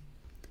I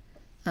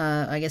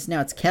guess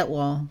now it's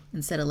Ketwall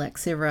instead of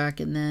Lex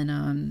Sivrak, and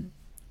then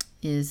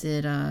is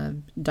it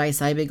Dice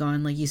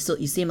Ibegon? Like you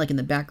see him like in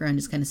the background,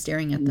 just kind of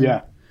staring at them.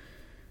 Yeah.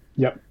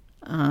 Yep.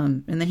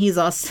 And then he's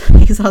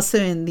also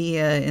in the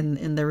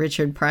in the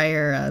Richard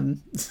Pryor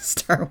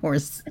Star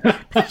Wars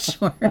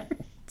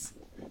shorts.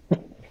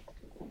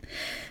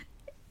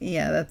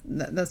 Yeah,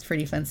 that's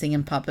pretty fun seeing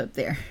him pop up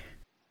there.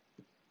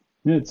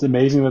 It's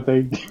amazing that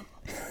they.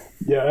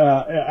 Yeah,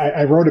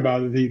 I wrote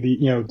about it,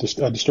 the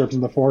Disturbance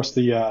in the Force,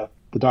 the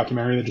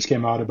documentary that just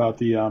came out about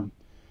the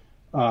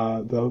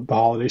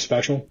holiday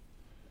special,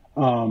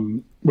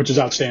 which is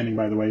outstanding,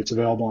 by the way. It's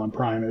available on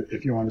Prime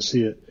if you want to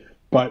see it.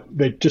 But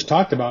they just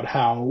talked about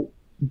how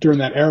during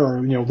that era,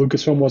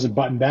 Lucasfilm wasn't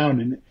buttoned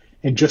down,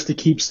 and just to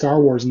keep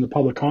Star Wars in the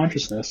public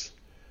consciousness.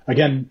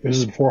 Again, this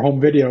is before home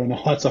video and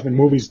all that stuff, and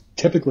movies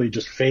typically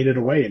just faded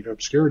away into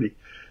obscurity.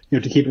 To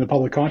keep in the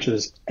public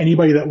consciousness.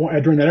 Anybody that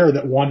during that era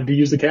that wanted to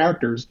use the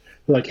characters,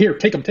 they're like, here,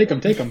 take them, put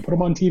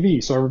them on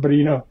TV, so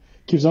everybody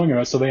keeps knowing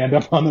about it. So they end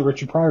up on the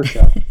Richard Pryor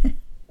show.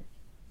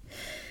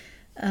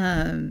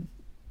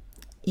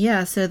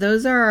 Yeah, so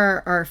those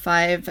are our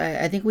 5.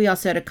 I think we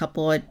also had a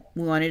couple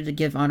we wanted to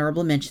give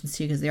honorable mentions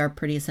to because they are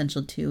pretty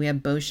essential too. We have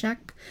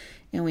Boshak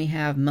and we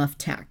have Muff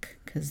Tak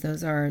because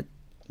those are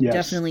Yes,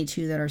 definitely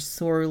two that are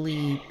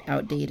sorely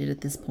outdated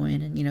at this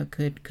point, and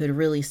could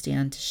really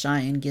stand to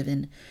shine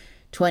given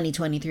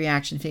 2023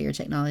 action figure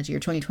technology, or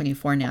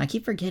 2024 now. I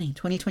keep forgetting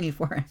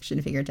 2024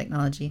 action figure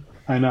technology.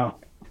 I know.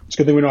 It's a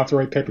good thing we don't have to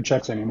write paper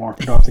checks anymore.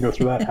 We don't have to go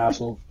through that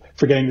hassle of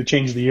forgetting to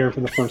change the year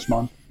for the first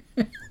month.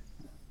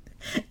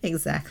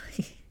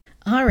 Exactly.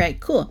 All right,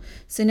 cool.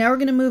 So now we're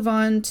going to move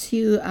on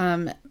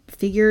to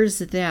figures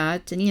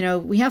that,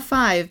 and we have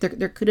five.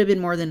 There could have been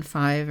more than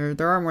five, or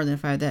there are more than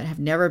five that have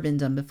never been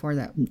done before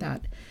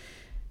that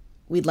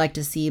we'd like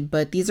to see.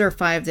 But these are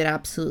five that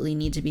absolutely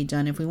need to be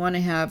done if we want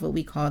to have what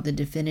we call the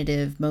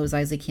definitive Mos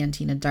Eisley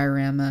Cantina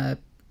diorama,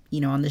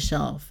 on the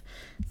shelf.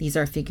 These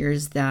are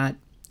figures that,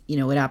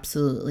 would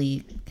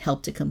absolutely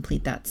help to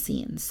complete that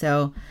scene.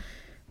 So,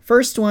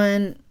 first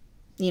one,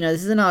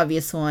 this is an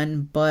obvious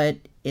one, but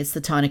it's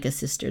the Tonica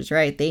sisters,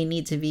 right? They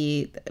need to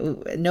be.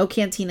 No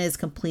Cantina is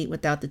complete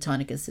without the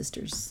Tonica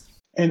sisters.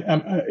 And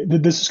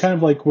this is kind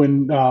of like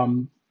when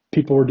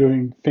people were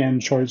doing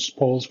fan choice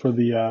polls for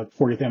the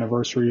 40th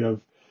anniversary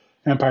of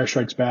Empire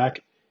Strikes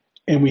Back,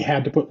 and we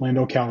had to put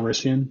Lando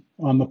Calrissian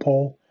on the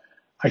poll.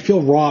 I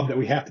feel robbed that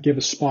we have to give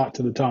a spot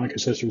to the Tonica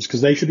sisters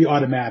because they should be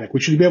automatic. We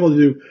should be able to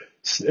do,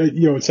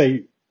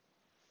 say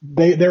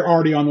they're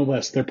already on the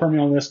list. They're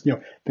permanently on the list.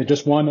 They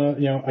just won.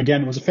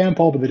 Again, it was a fan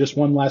poll, but they just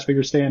won last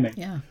figure standing.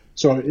 Yeah.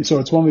 So it's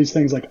one of these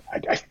things. Like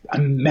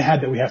I'm mad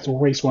that we have to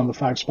waste one of the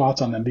 5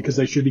 spots on them because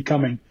they should be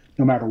coming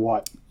no matter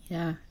what.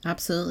 Yeah,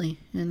 absolutely.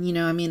 And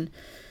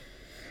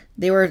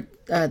they were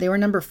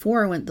number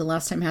 4 when the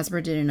last time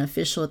Hasbro did an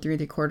official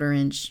 3/4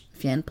 inch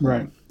fan poll,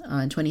 Right.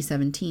 In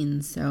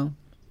 2017. So,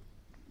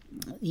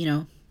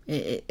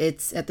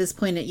 it's at this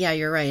point. Yeah,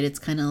 you're right. It's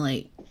kind of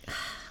like,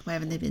 why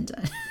haven't they been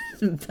done?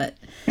 But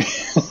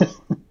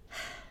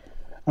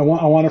I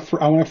want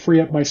to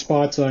free up my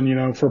spots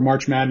on for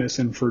March Madness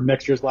and for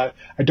next year's live.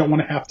 I don't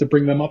want to have to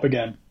bring them up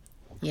again.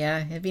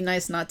 yeah, it'd be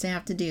nice not to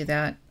have to do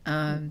that.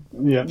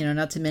 Yeah.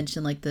 Not to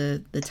mention like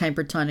the Time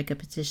for Tonica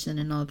petition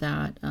and all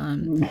that.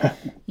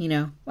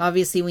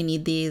 Obviously we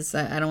need these.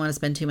 I don't want to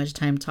spend too much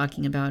time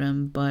talking about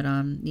them, but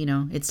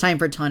it's time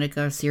for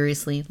Tonica.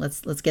 Seriously,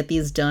 let's get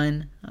these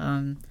done.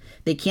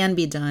 They can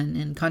be done,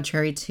 and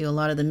contrary to a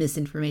lot of the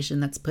misinformation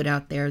that's put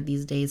out there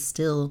these days,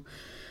 still,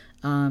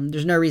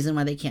 there's no reason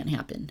why they can't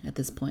happen at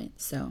this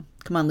point. So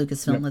come on,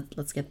 Lucasfilm, Yep.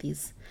 let's get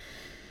these.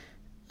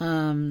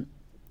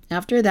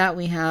 After that,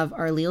 we have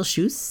Arleel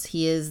Schus.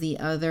 He is the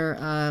other.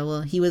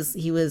 He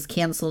was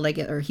canceled, I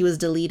guess, or he was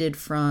deleted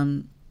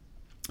from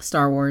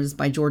Star Wars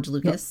by George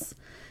Lucas.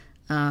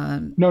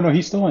 No,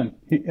 he's still in.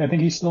 I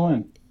think he's still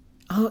in.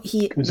 Oh,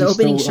 the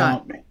opening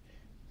shot.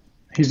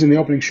 He's in the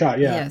opening shot.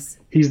 Yeah. Yes.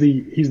 He's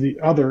the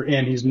other,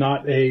 and he's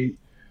not a.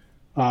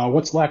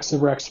 What's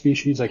Laxivrax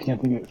species? I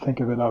can't think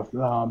of it.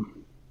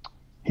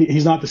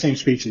 He's not the same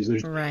species.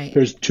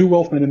 There's 2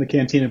 Wolfmen in the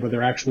Cantina, but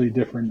they're actually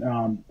different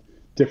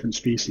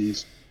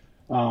species.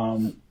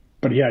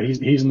 But yeah,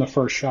 he's in the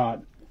first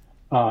shot,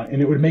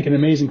 and it would make an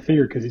amazing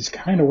figure because he's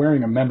kind of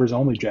wearing a members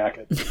only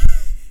jacket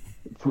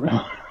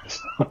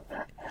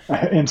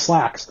and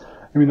slacks.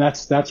 I mean,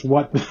 that's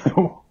what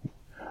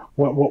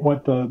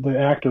what the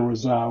actor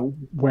was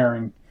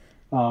wearing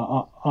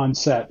on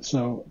set.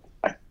 So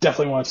I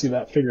definitely want to see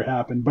that figure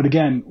happen. But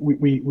again,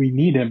 we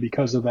need him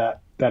because of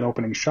that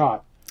opening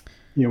shot.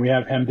 We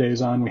have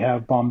Hemdazon, we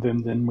have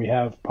Bomvinden, we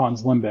have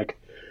Pons Limbic.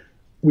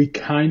 We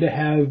kind of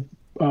have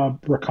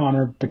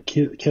Rakoner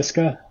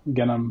Kiska.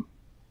 Again, I'm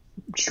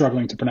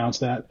struggling to pronounce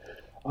that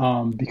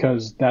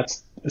because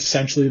that's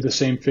essentially the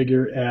same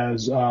figure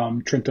as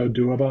Trinto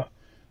Duaba,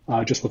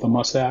 just with a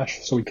mustache.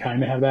 So we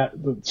kind of have that.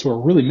 So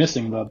we're really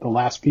missing the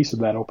last piece of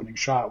that opening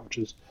shot, which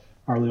is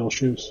Arleel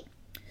Schus.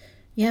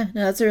 Yeah,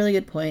 no, that's a really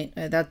good point.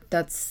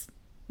 That's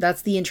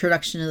the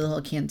introduction to the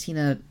whole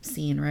Cantina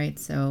scene, right?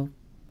 So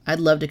I'd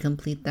love to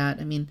complete that.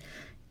 I mean,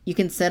 you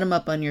can set him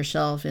up on your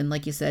shelf, and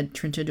like you said,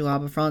 Trinto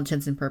Duaba, for all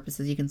intents and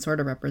purposes, you can sort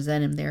of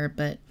represent him there.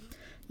 But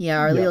yeah,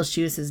 Arleel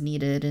Schus is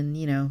needed, and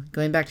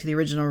going back to the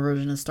original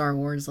version of Star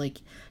Wars, like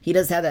he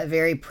does have that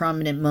very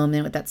prominent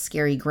moment with that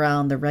scary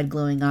growl and the red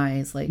glowing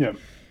eyes. Like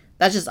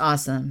that's just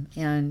awesome,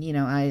 and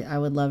I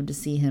would love to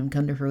see him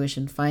come to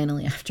fruition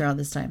finally after all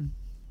this time.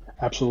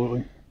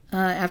 Absolutely.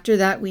 After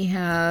that, we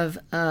have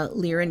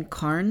Liren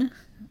Karn,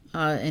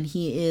 and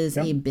he is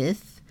a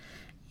Bith,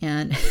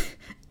 and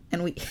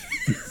we.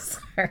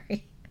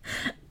 Sorry.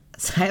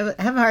 So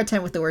I have a hard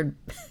time with the word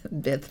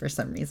Bith for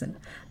some reason.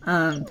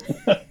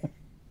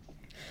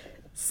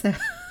 So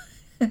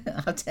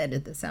I'll have to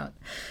edit this out.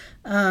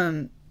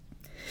 Oh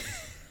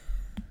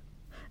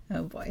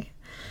boy.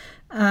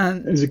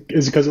 Is it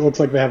because it looks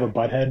like they have a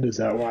butt head? Is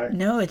that why?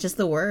 No, it's just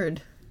the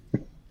word.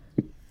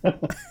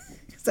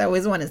 Because I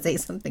always want to say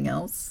something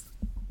else.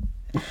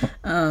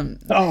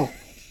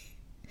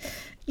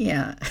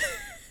 Yeah.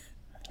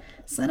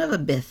 Son of a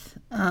Bith.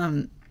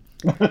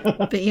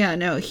 But yeah,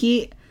 no,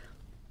 so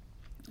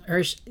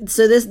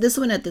this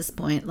one at this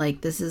point,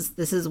 like this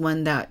is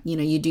one that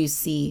you do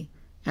see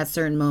at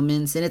certain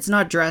moments, and it's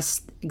not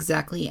dressed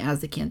exactly as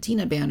the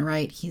Cantina band,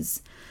 right?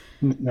 He's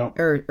no,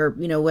 or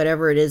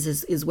whatever it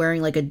is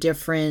wearing like a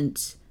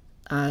different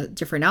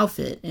different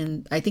outfit.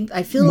 And I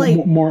feel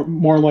like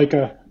More like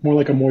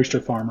a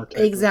moisture farmer type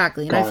of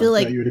exactly, and garb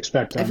that you would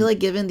expect I feel on. like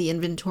given the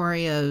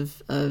inventory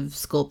of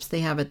sculpts they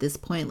have at this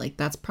point, like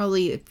that's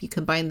probably if you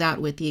combine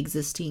that with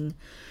the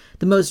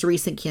most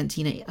recent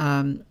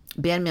Cantina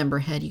band member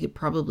head, you could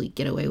probably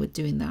get away with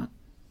doing that.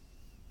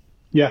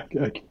 Yeah,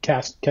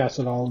 cast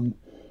it all in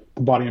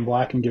the body in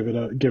black and give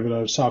it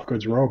a soft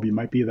goods robe. You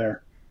might be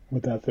there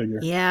with that figure.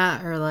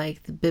 Yeah, or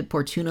like the bib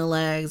Portuna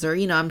legs, or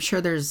I'm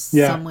sure there's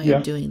Yeah, some way of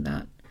yeah, doing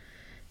that.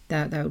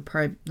 That would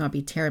probably not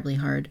be terribly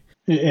hard.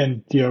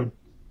 and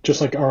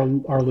just like our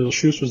little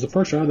shoes was the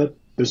first shot, that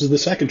this is the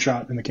second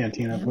shot in the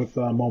cantina Yep. with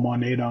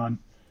Momon Nadon.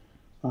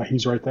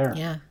 He's right there.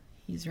 Yeah,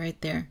 he's right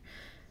there.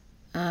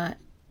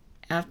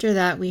 After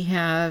that, we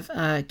have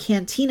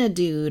Cantina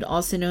Dude,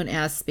 also known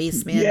as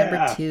Spaceman number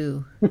Yeah,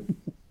 2.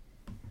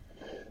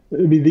 I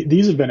mean,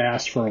 these have been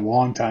asked for a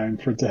long time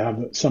for to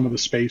have some of the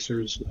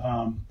spacers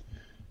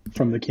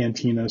from the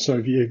cantina. So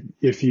you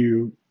if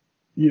you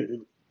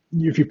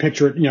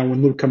picture it,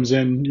 when Luke comes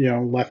in,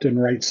 left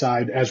and right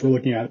side as we're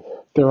looking at it,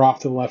 they're off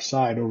to the left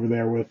side over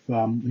there with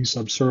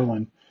Lisa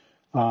Serlin.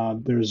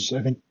 There's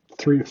I think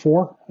three or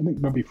four, I think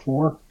maybe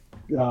four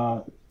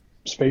uh,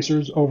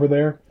 spacers over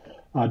there.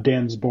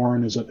 Dan's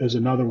Born is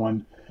another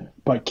one,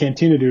 but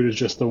Cantina Dude is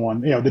just the one.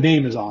 The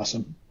name is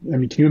awesome. I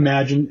mean, can you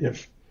imagine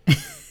if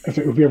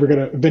we ever got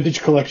a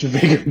vintage collection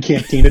figure and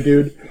Cantina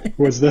Dude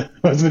was the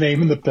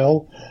name in the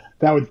pill?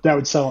 That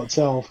would sell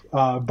itself.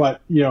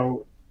 But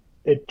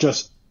it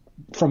just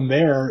from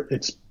there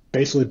it's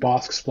basically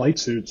Bosk's flight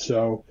suit.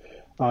 So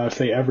if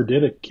they ever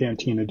did a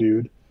Cantina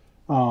Dude,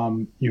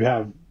 you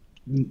have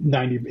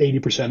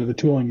 80% of the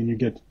tooling and you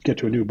get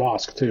to a new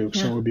Bosk too.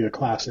 So Yeah. it would be a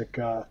classic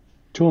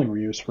tooling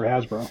reuse for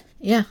Hasbro.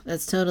 Yeah,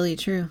 that's totally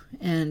true.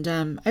 And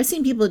I've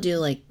seen people do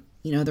like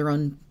their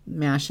own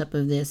mashup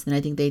of this, and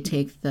I think they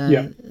take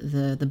Yeah.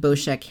 the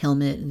Boschek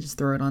helmet and just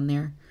throw it on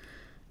there.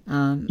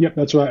 Yep,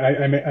 that's why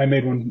I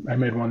made one. I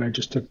made one. I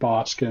just took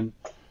Bosk and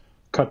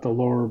cut the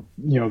lower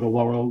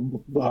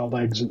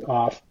legs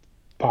off,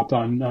 popped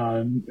on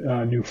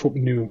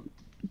new.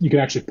 You can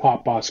actually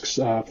pop Bosk's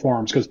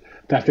forms because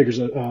that figure's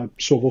a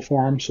swivel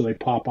form, so they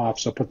pop off.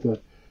 So I put the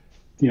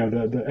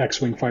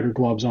X-wing fighter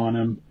gloves on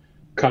him,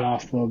 cut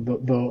off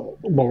the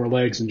lower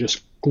legs, and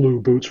just glue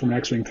boots from an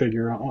X-wing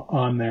figure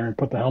on there, and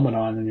put the helmet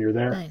on, and you're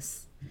there.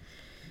 Nice.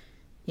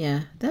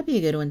 Yeah, that'd be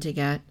a good one to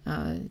get.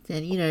 And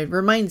it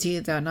reminds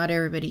you that not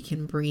everybody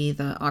can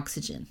breathe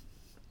oxygen.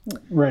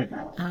 Right.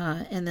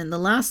 And then the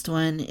last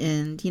one,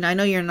 and I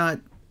know you're not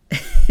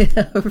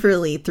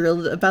overly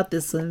thrilled about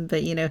this one,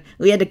 but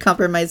we had to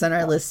compromise on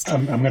our list.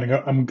 I'm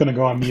gonna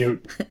go on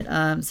mute.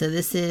 So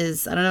this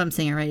is, I don't know if I'm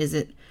saying it right. Is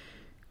it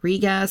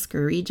Regask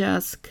or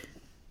Rejask?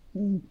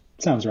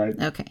 Sounds right.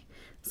 Okay,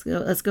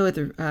 let's go with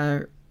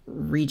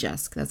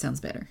Rejask. That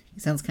sounds better.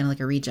 It sounds kind of like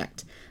a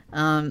reject.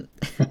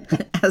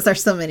 As are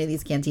so many of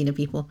these Cantina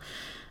people.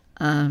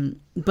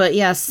 But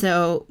yeah,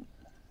 so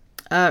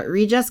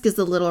Rejask is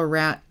the little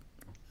rat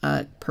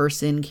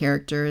person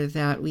character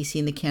that we see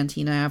in the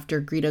Cantina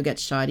after Greedo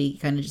gets shot. He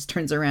kind of just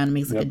turns around and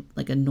makes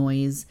like a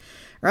noise.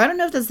 Or I don't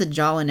know if that's the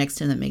Jawa next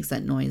to him that makes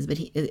that noise, but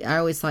I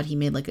always thought he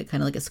made like a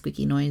kind of like a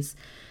squeaky noise.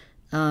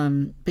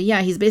 But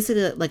yeah, he's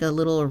basically like a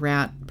little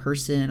rat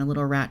person, a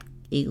little rat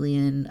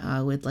alien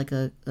with like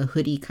a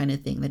hoodie kind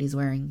of thing that he's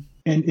wearing.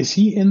 And is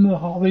he in the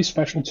holiday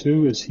special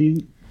too? Is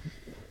he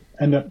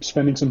end up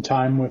spending some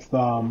time with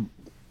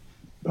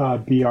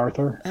B.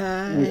 Arthur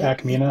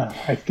Akmina?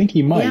 I think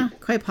he might. Yeah,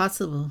 quite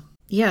possible.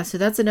 Yeah, so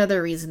that's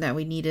another reason that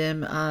we need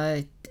him.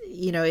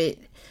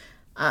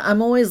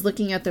 I'm always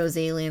looking at those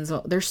aliens.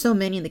 There's so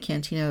many in the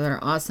Cantina that are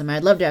awesome.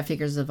 I'd love to have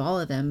figures of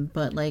all of them,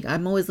 but like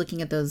I'm always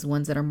looking at those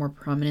ones that are more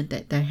prominent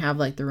that have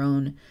like their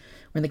own,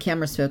 when the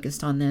camera's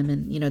focused on them,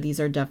 and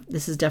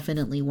this is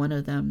definitely one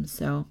of them.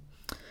 So,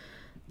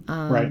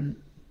 Right.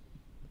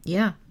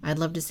 yeah, I'd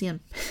love to see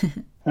him.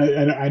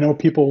 I know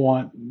people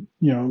want,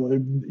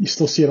 you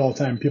still see it all the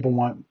time. People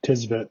want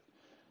Tisbit,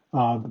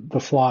 the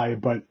fly,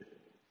 but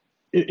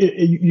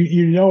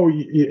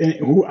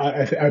who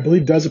I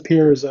believe does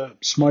appear as a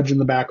smudge in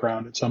the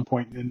background at some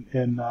point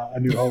in A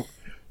New Hope.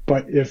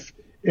 But if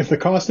the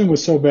costume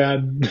was so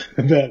bad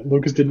that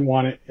Lucas didn't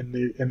want it in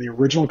the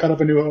original cut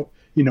of A New Hope,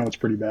 it's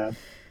pretty bad.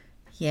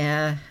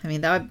 Yeah, I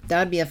mean that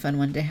would be a fun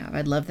one to have.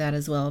 I'd love that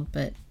as well,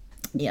 but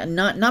yeah,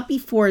 not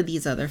before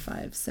these other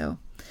 5. So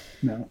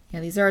No. yeah,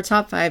 these are our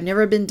top 5.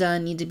 Never been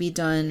done. Need to be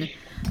done.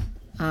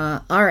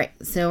 All right,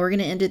 so we're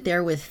gonna end it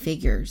there with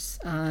figures.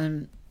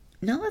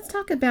 Now let's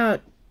talk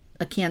about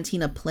a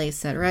Cantina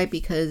playset, right?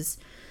 Because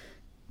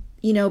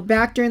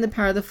back during the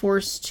Power of the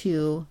Force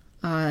 2,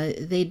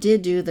 they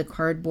did do the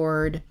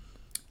cardboard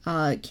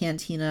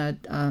Cantina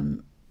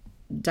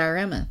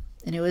diorama,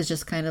 and it was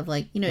just kind of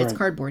like it's Right.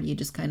 cardboard. You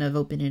just kind of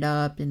open it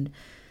up and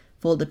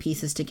fold the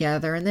pieces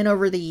together, and then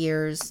over the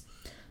years.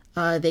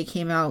 They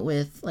came out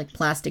with like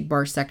plastic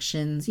bar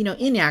sections,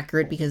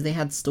 inaccurate because they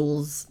had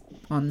stools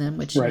on them,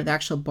 which Right. the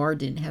actual bar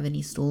didn't have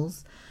any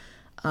stools.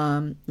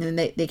 And then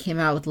they came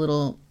out with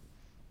little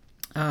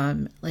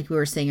like we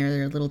were saying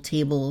earlier, little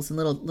tables and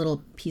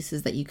little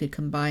pieces that you could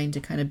combine to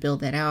kind of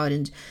build that out.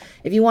 And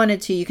if you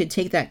wanted to, you could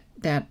take that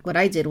what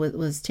I did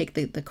was take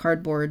the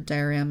cardboard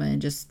diorama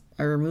and just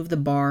I remove the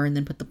bar and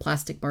then put the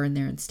plastic bar in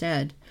there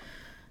instead,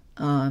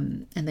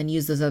 and then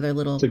use those other It's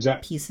little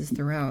exact. pieces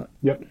throughout.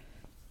 Yep.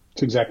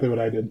 It's exactly what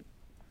I did.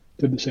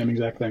 Did the same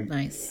exact thing.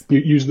 Nice.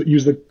 Use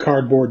the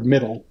cardboard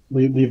middle.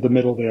 Leave the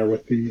middle there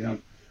with the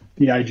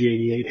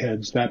IG88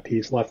 heads. That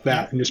piece left Yep.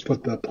 that, and just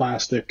put the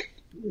plastic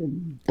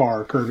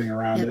bar curving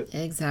around Yep. it.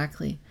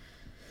 Exactly.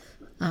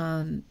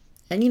 And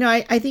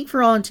I think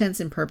for all intents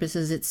and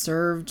purposes, it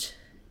served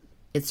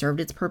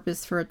its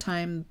purpose for a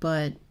time,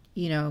 but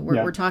Yeah.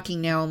 we're talking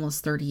now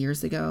almost 30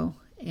 years ago,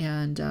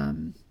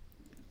 and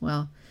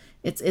well,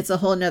 it's a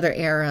whole nother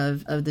era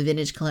of the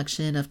vintage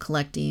collection, of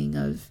collecting,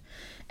 of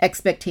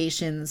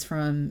expectations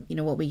from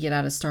what we get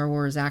out of Star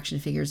Wars action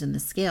figures in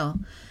this scale.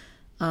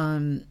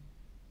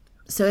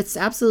 So it's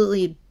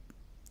absolutely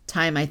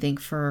time, I think,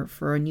 for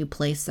a new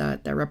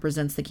playset that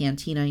represents the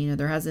Cantina.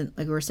 There hasn't,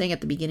 like we were saying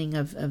at the beginning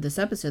of this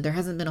episode, there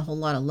hasn't been a whole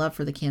lot of love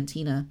for the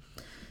Cantina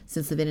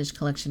since the vintage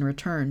collection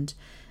returned,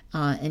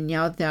 and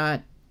now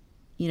that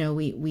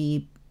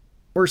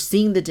we're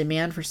seeing the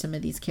demand for some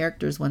of these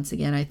characters once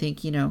again, I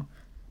think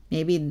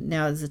maybe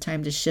now is the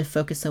time to shift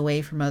focus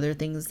away from other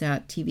things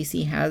that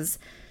TVC has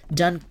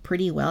done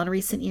pretty well in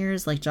recent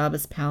years, like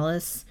Jabba's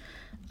Palace,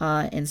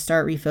 and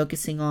start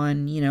refocusing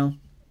on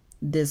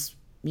this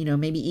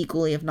maybe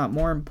equally if not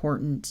more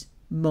important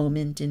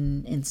moment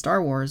in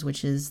Star Wars,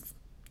 which is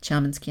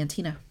Chalmun's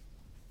Cantina.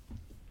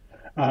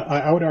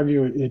 I would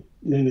argue it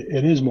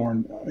is more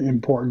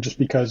important just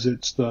because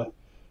it's the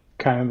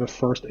kind of the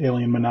first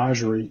alien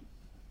menagerie.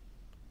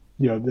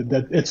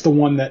 That it's the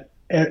one that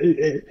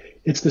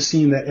it's the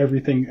scene that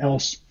everything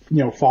else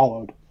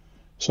followed.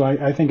 So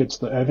I think it's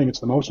the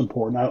most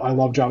important. I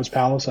love Jabba's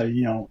Palace.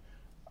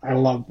 I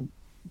love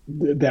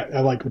that.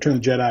 I like Return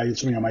of the Jedi.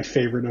 It's my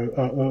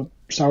favorite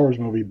Star Wars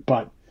movie,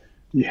 but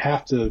you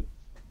have to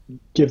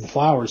give the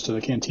flowers to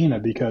the Cantina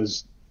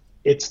because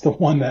it's the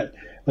one that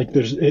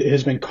it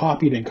has been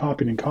copied and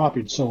copied and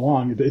copied so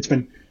long. It's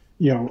been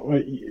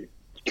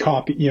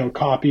copied.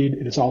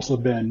 It's also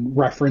been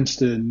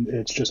referenced and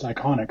it's just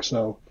iconic.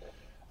 So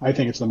I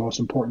think it's the most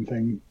important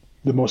thing,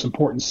 the most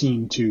important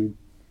scene to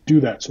do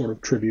that sort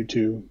of tribute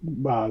to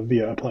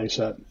via a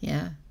playset.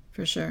 Yeah,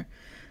 for sure.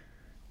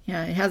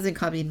 Yeah, it has been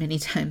copied many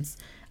times.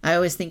 I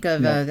always think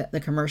of Yeah. the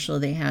commercial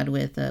they had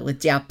with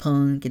Daft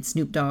Punk and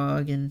Snoop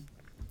Dogg and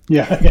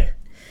Yeah.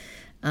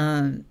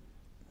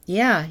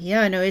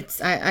 yeah. No, it's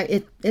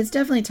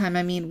definitely time.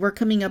 I mean, we're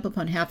coming up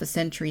upon half a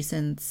century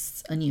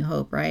since A New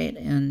Hope, right?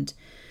 And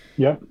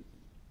Yeah.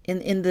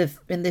 in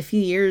the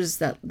few years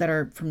that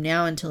are from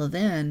now until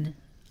then,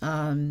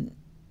 how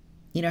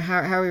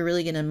are we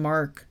really going to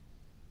mark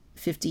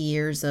 50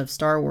 years of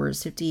Star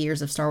Wars, 50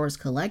 years of Star Wars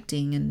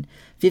collecting, and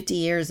 50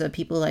 years of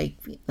people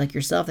like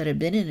yourself that have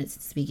been in it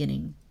since the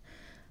beginning?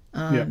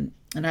 Yeah.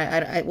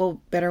 And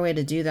well, better way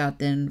to do that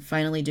than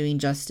finally doing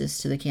justice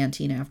to the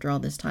Cantina after all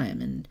this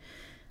time. And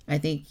I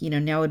think,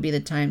 now would be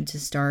the time to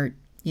start,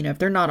 if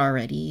they're not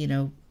already,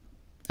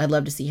 I'd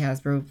love to see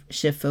Hasbro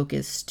shift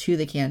focus to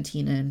the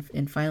Cantina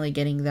and finally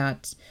getting a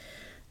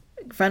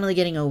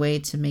way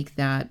to make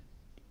that,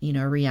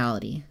 a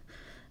reality.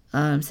 So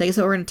I guess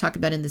what we're going to talk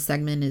about in this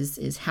segment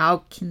is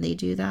how can they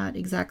do that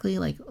exactly?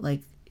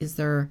 Like, is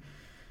there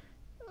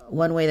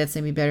one way that's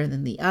going to be better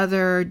than the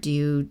other? Do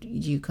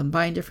you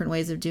combine different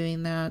ways of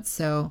doing that?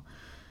 So,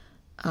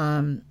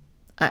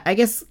 I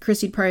guess,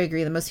 Chris, you'd probably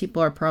agree that most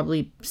people are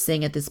probably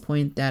saying at this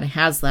point that a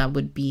HasLab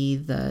would be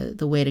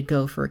the way to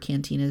go for a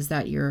Cantina. Is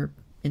that your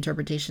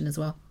interpretation as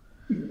well?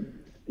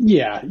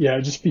 Yeah. Yeah.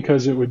 Just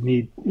because it would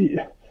need,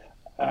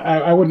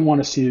 I wouldn't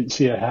want to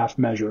see a half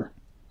measure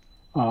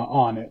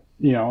on it.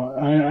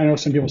 I know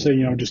some people say,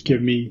 just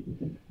give me,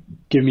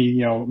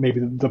 maybe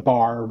the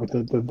bar with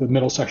the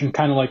middle section,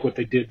 kind of like what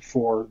they did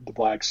for the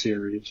Black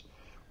Series,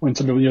 when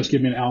some people just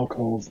give me an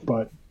alcove.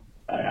 But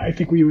I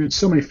think we have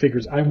so many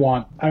figures. I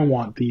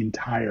want the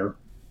entire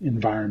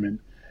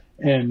environment,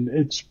 and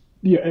it's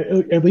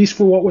at least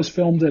for what was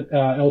filmed at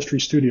Elstree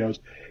Studios,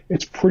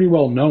 it's pretty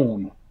well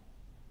known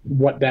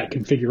what that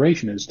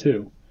configuration is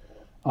too.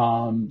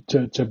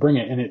 To bring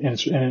it, and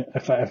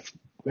if I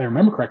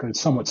remember correctly, it's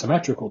somewhat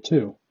symmetrical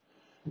too.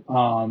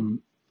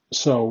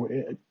 So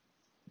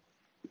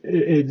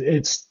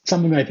it's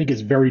something that I think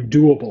is very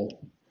doable.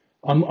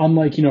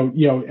 Unlike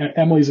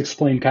Emily's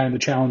explained kind of the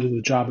challenges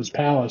of Jabba's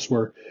Palace,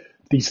 where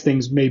these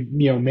things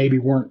maybe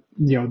weren't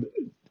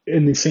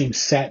in the same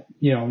set.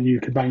 You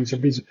could buy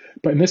some pieces,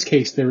 but in this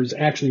case, there is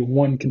actually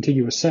one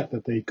contiguous set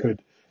that they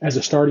could, as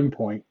a starting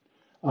point,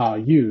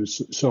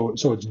 use. So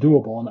it's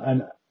doable,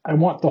 and I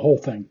want the whole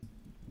thing.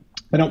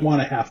 I don't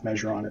want a half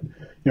measure on it.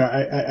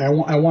 I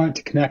want it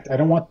to connect. I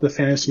don't want the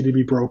fantasy to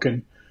be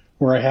broken,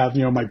 where I have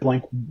my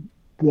blank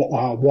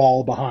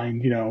wall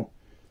behind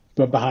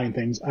behind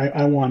things.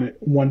 I want it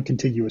one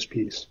contiguous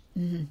piece.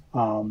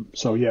 Mm-hmm.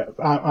 So yeah,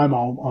 I'm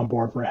all on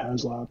board for a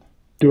HasLab.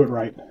 Do it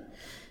right.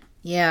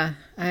 Yeah,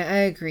 I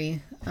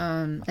agree.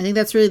 I think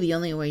that's really the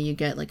only way you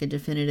get like a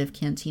definitive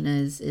cantina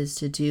is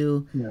to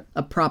do Yeah.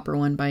 a proper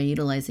one by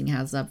utilizing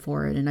HasLab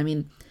for it. And I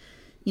mean,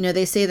 you know,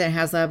 they say that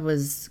HasLab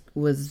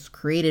was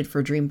created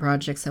for dream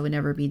projects that would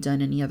never be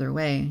done any other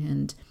way.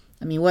 And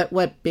I mean,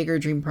 what bigger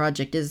dream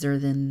project is there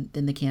than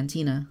the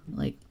cantina?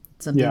 Like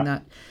something Yeah.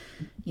 that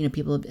you know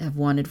people have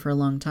wanted for a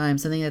long time,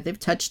 something that they've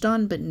touched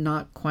on but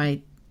not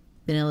quite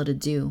been able to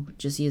do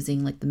just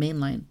using like the main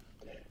line.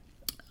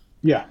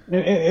 Yeah.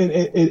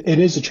 It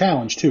is a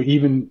challenge too.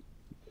 Even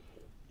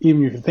if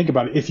you think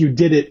about it, if you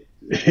did it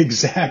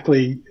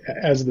exactly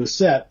as the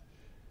set,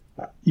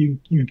 you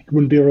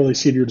wouldn't be able to really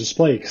see your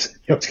display because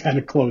it's kind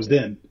of closed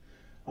in.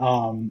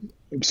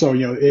 So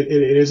it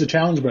is a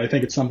challenge, but I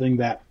think it's something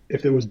that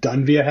if it was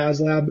done via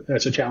HasLab,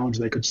 that's a challenge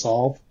they could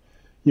solve.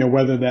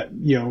 Whether that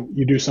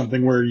you do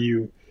something where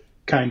you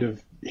kind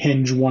of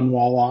hinge one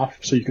wall off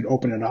so you could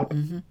open it up,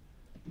 Mm-hmm.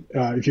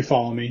 if you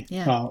follow me,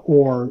 Yeah.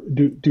 or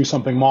do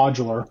something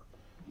modular,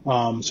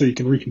 so you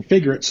can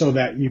reconfigure it so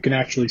that you can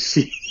actually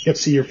see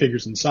your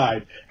figures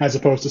inside, as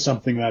opposed to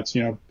something that's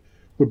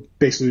would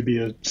basically be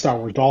a Star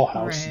Wars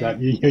dollhouse Right.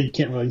 that you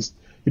can't really.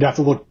 You'd have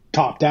to look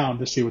top down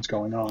to see what's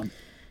going on.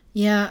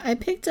 Yeah, I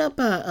picked up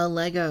a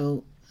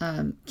Lego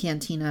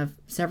cantina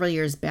several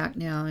years back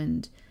now,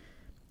 and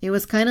it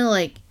was kind of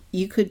like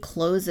you could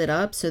close it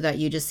up so that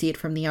you just see it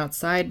from the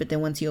outside, but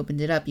then once you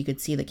opened it up, you could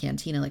see the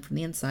cantina like from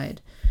the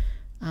inside.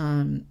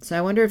 So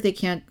I wonder if they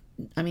can't.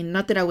 I mean,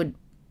 not that I would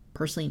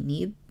personally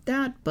need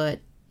that, but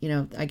you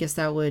know, I guess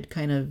that would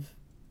kind of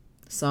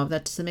solve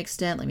that to some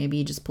extent. Like maybe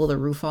you just pull the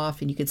roof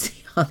off and you could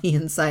see on the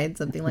inside,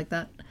 something like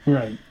that.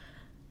 Right.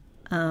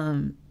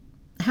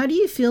 How do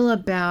you feel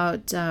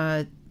about?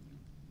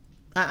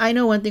 I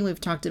know one thing we've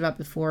talked about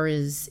before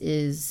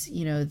is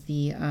you know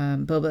the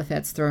Boba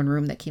Fett's throne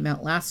room that came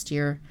out last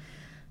year,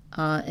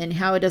 and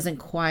how it doesn't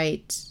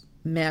quite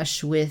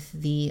mesh with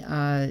the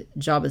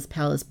Jabba's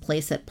Palace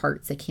playset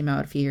parts that came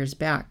out a few years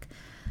back.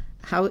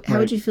 How would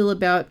Right. you feel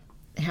about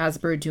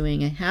Hasbro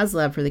doing a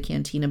HasLab for the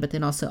cantina, but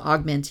then also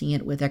augmenting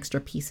it with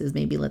extra pieces,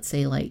 maybe let's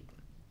say like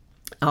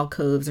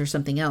alcoves or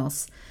something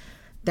else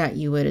that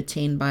you would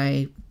attain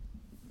by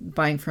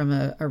buying from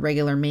a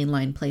regular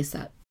mainline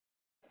playset?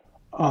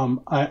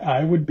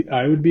 I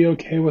would be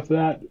okay with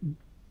that,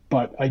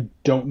 but I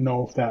don't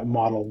know if that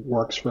model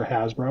works for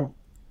Hasbro.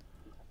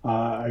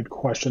 I'd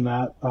question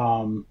that.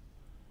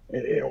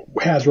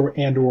 Hasbro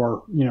and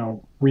or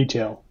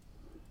retail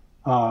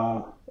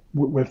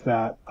with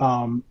that.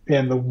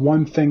 And the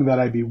one thing that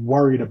I'd be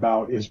worried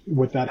about is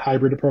with that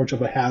hybrid approach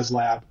of a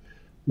HasLab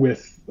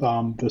with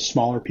the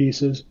smaller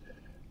pieces.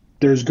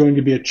 There's going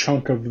to be a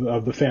chunk of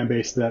the fan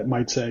base that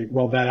might say,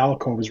 well, that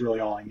alcove is really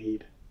all I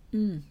need.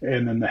 Mm.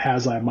 And then the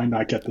HasLab might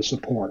not get the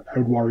support. I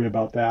would worry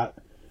about that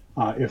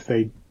if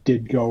they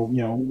did go,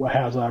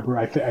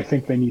 HasLab. I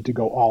think they need to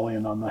go all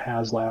in on the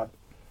HasLab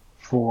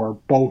for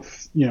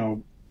both,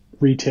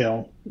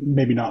 retail,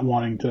 maybe not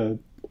wanting to,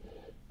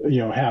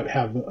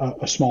 have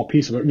a small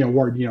piece of it,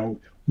 worried,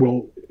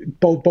 will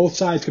both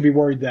sides could be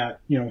worried that,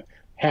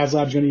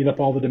 HasLab's going to eat up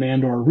all the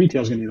demand or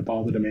retail's going to eat up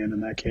all the demand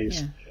in that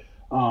case. Yeah.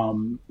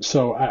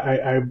 So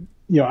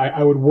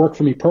I would work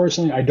for me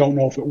personally. I don't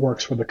know if it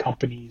works for the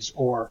companies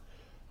or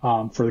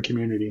for the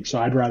community. So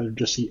I'd rather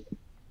just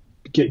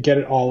get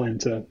it all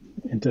into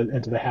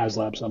the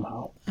HasLab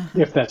somehow, Uh-huh.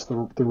 if that's the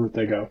route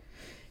they go.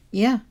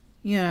 Yeah.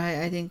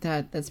 Yeah, I think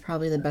that that's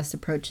probably the best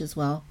approach as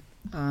well.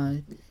 Uh,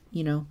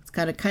 you know, it's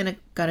got to kind of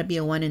got to be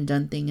a one and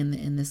done thing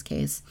in this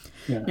case.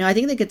 Yeah. Now, I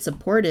think they could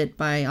support it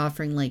by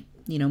offering like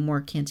you know more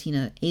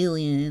Cantina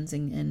aliens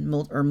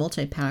or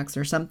multi packs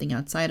or something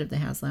outside of the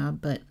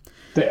HasLab. But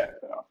They,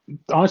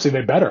 honestly,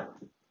 they better.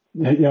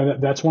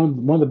 That's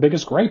one of the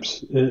biggest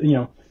gripes.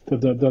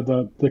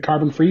 The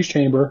carbon freeze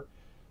chamber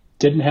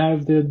didn't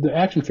have the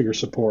action figure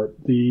support.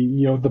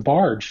 The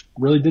barge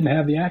really didn't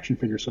have the action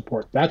figure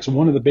support. That's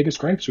one of the biggest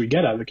gripes we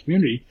get out of the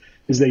community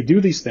is they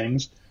do these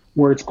things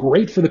where it's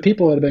great for the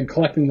people that have been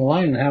collecting the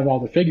line and have all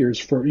the figures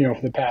for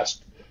the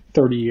past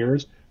 30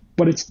 years,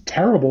 but it's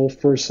terrible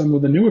for some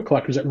of the newer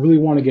collectors that really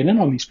want to get in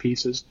on these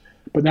pieces.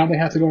 But now they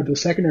have to go into the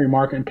secondary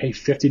market and pay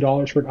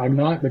 $50 for an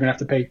Ugnaught. They're going to have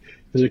to pay, if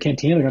there's a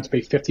Cantina, they're going to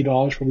have to pay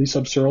 $50 for Lee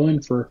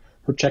Sub-Serling for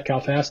Check How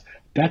Fast.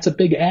 That's a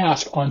big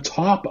ask on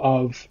top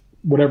of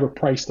whatever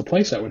price the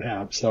playset would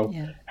have. So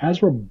yeah,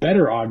 Hasbro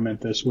better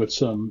augment this with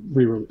some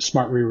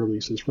smart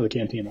re-releases for the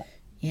Cantina.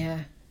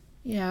 yeah,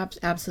 yeah,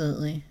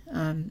 absolutely.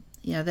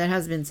 Yeah, that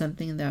has been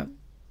something that,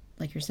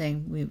 like you're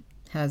saying, we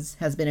has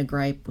been a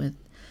gripe with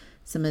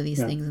some of these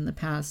Yeah. things in the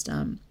past.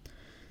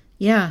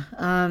 Yeah.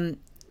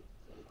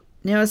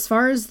 Now, as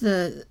far as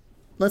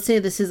let's say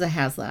this is a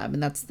HasLab,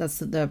 and that's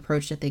the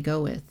approach that they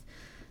go with.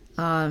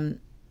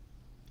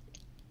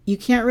 You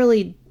can't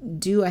really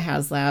do a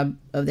HasLab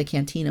of the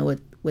Cantina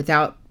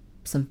without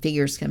some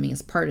figures coming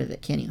as part of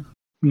it, can you?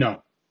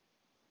 No.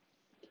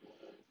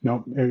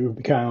 Nope. It would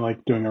be kind of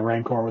like doing a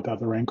Rancor without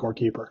the Rancor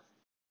keeper.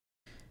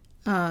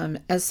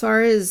 As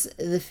far as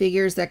the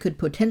figures that could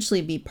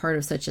potentially be part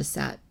of such a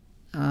set,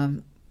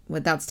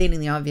 without stating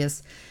the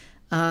obvious,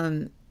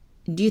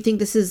 Do you think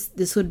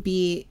this would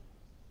be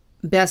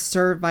best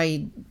served by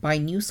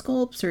new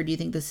sculpts, or do you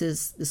think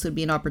this would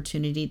be an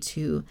opportunity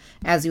to,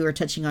 as we were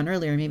touching on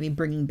earlier, maybe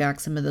bringing back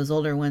some of those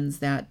older ones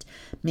that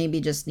maybe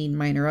just need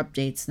minor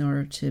updates in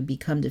order to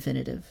become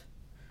definitive?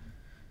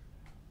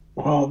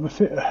 Well,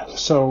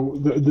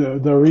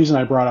 the reason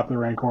I brought up the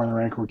Rancor and the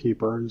Rancor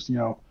Keeper is,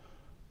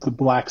 the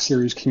Black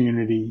Series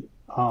community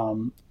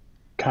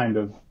kind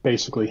of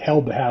basically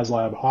held the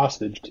HasLab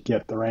hostage to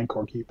get the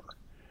Rancor Keeper.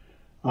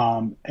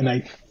 And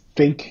I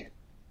think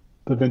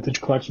the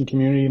vintage collection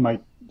community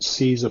might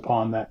seize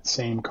upon that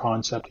same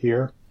concept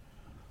here.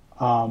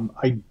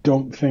 I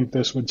don't think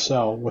this would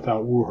sell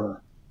without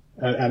Wooher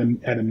at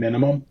a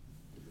minimum.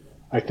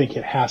 I think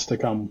it has to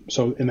come.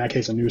 So in that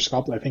case, a new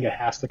sculpt, I think it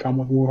has to come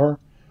with Wooher.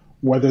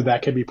 Whether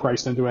that could be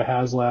priced into a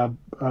HasLab,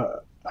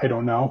 I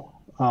don't know.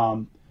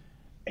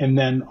 And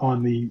then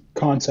on the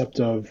concept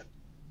of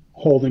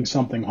holding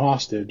something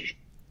hostage,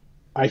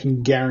 I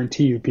can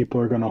guarantee you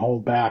people are going to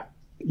hold back.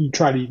 You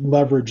try to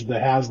leverage the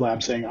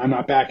HasLab saying, I'm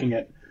not backing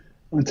it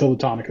until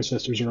the Tonica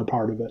sisters are a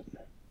part of it.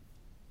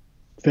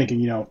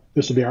 Thinking,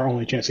 this will be our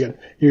only chance to get it.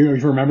 You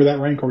remember that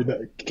Rancor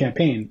the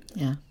campaign?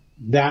 Yeah.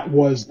 That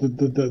was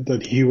the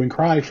hue and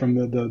cry from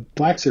the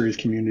Black Series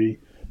community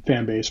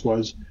fan base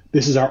was,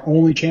 this is our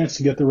only chance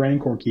to get the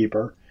Rancor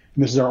Keeper,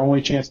 and this is our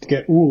only chance to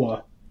get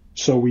Ula,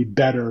 so we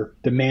better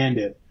demand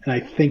it. And I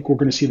think we're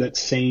going to see that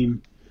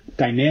same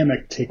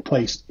dynamic take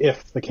place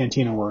if the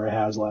Cantina were a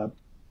HasLab.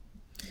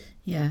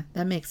 Yeah,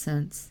 that makes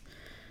sense.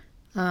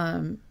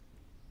 So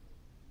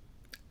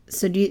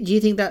do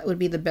you think that would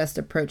be the best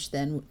approach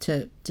then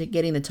to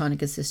getting the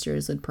Tonica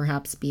sisters would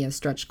perhaps be as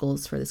stretch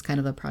goals for this kind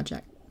of a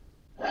project?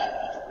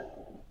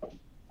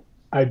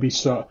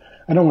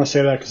 I don't want to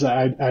say that because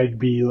I wouldn't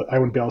be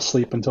able to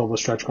sleep until the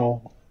stretch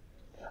goal.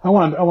 I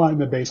want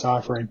the base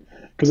offering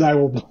because I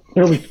will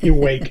literally be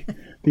awake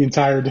the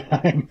entire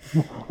time.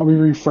 I'll be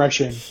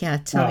refreshing. Yeah,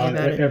 tell me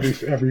about it.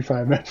 Every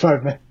 5 minutes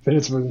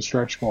for the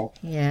stretch goal.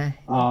 Yeah.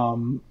 I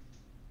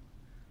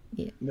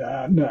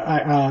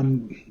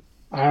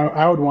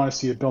would want to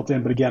see it built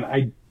in, but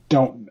again,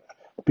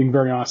 being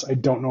very honest, I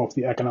don't know if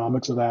the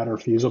economics of that are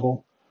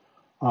feasible.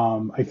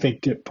 I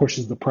think it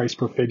pushes the price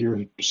per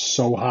figure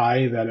so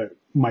high that it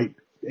might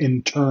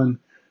in turn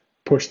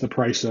push the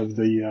price of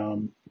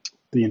the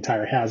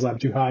entire HasLab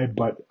too high.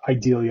 But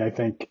ideally, I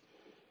think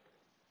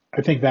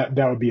that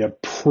would be a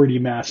pretty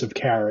massive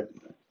carrot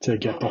to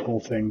get the whole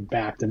thing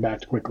backed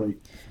quickly,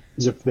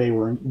 as if they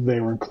were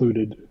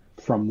included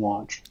from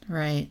launch.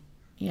 Right.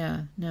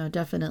 Yeah. No,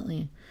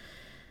 definitely.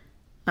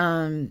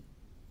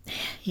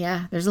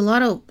 Yeah, there's a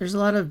lot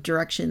of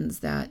directions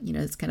that,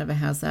 it's kind of a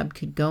HasLab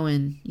could go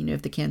in,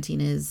 if the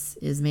Cantina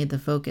is made the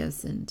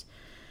focus. And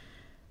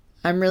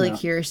I'm really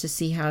curious to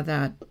see how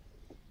that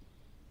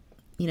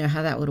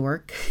would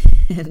work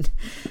and,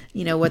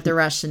 what the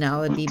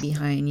rationale would be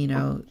behind,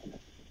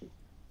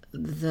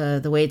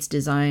 the way it's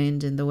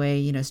designed and the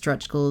way,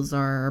 stretch goals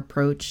are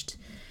approached.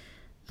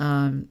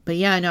 But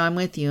yeah, no, I'm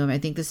with you. I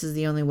think this is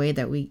the only way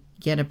that we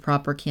get a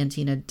proper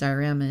Cantina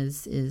diorama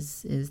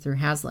is through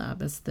HasLab.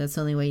 That's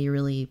the only way you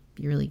really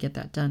get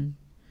that done.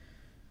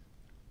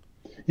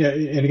 Yeah,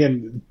 and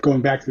again,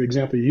 going back to the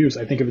example you used,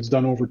 I think if it's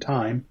done over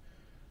time,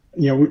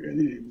 we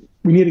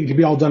need it to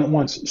be all done at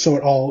once so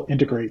it all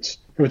integrates.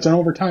 If it's done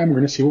over time, we're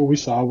going to see what we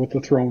saw with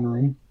the throne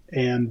room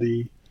and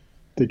the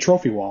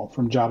trophy wall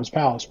from Jabba's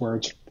palace, where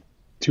it's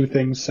two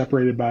things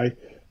separated by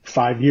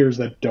 5 years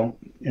that don't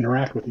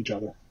interact with each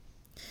other.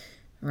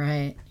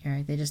 Right.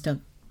 They just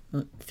don't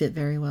fit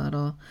very well at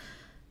all.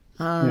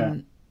 Yeah.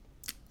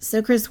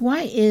 So Chris,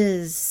 why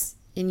is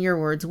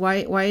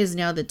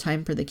now the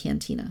time for the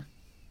Cantina?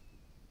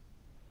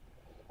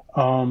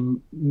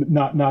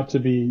 Not to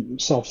be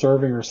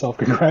self-serving or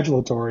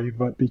self-congratulatory,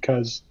 but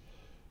because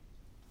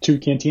two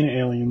Cantina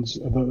aliens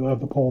of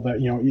the poll that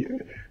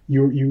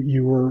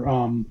you were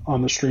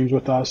on the streams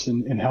with us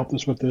and helped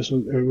us with this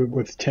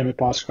with Tim at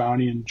Bosk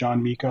Bounty and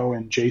John Miko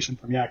and Jason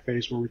from Yak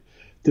Face, where we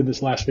did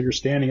this last figure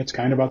standing. It's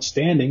kind of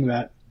outstanding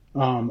that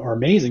are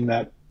amazing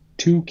that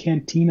two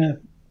Cantina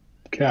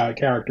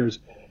characters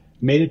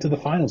made it to the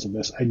finals of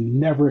this. I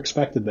never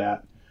expected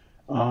that.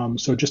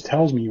 So it just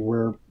tells me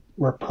we're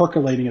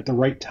percolating at the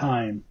right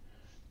time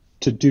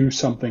to do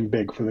something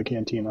big for the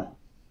Cantina.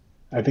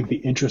 I think the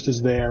interest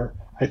is there.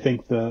 I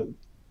think it's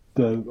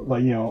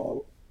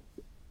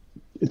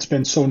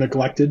been so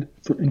neglected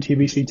in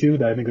TBC2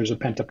 that I think there's a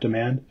pent up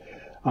demand.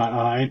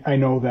 I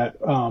know that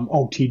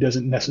OT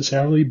doesn't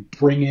necessarily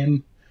bring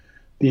in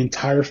the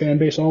entire fan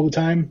base all the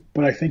time,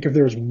 but I think if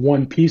there was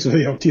one piece of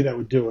the OT that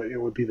would do it, it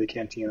would be the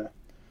Cantina.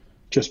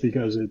 Just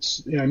because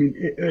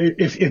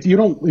if you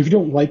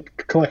don't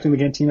like collecting the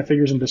Cantina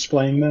figures and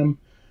displaying them,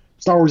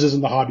 Star Wars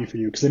isn't the hobby for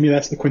you. Because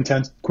that's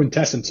the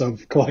quintessence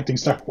of collecting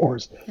Star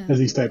Wars as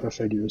these type of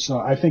figures. So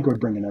I think it would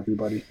bring in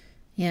everybody.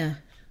 Yeah,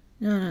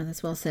 no,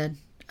 that's well said.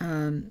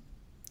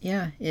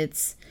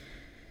 It's.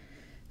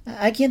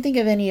 I can't think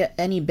of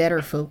any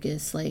better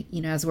focus,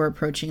 as we're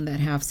approaching that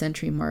half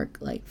century mark,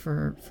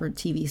 for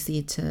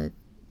TVC to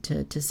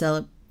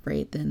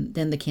celebrate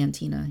than the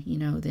Cantina.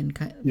 Than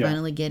Yeah.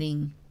 finally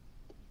getting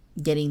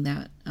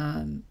that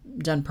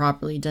done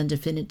properly, done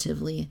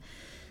definitively,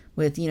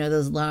 with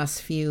those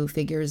last few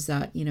figures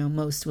that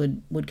most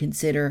would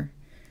consider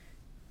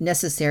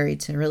necessary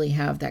to really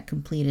have that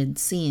completed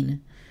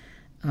scene.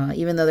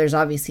 Even though there's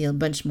obviously a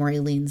bunch more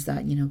aliens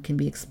that can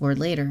be explored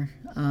later,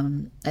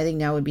 I think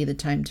now would be the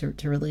time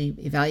to really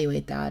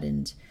evaluate that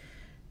and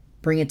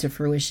bring it to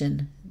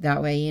fruition.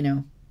 That way,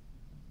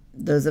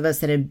 those of us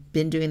that have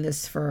been doing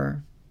this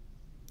for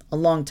a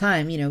long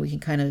time, we can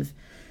kind of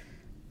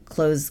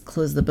close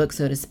the book,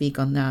 so to speak,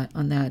 on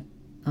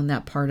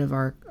that part of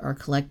our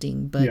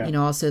collecting. But Yeah.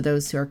 also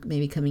those who are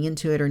maybe coming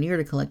into it or near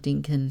to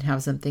collecting can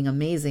have something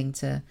amazing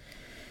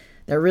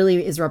that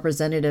really is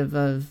representative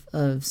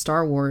of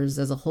Star Wars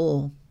as a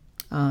whole,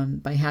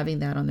 by having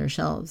that on their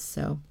shelves.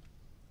 So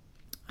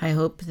I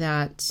hope it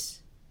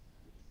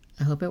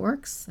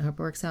works. I hope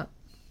it works out.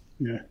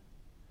 Yeah.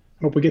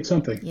 Hope we get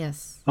something.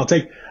 Yes.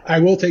 I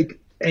will take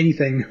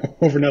anything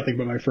over nothing,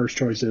 but my first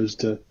choice is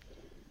the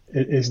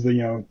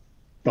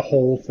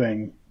whole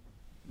thing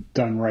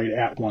done right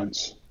at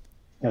once.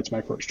 That's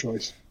my first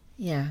choice.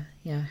 Yeah.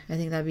 I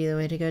think that'd be the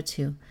way to go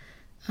too.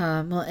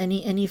 Well,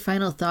 any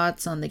final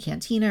thoughts on the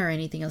Cantina or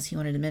anything else you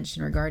wanted to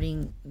mention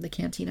regarding the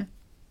Cantina?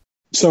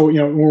 So,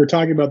 when we're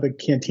talking about the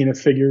Cantina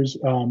figures,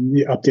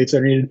 the updates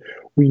that are needed,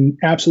 we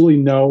absolutely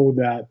know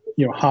that,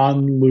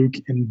 Han, Luke,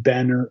 and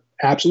Ben are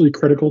absolutely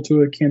critical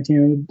to a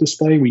Cantina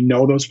display. We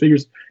know those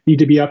figures need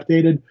to be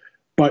updated,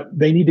 but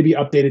they need to be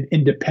updated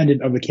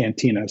independent of the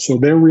Cantina. So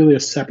they're really a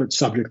separate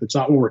subject. That's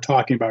not what we're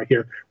talking about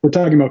here. We're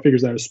talking about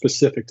figures that are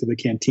specific to the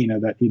Cantina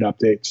that need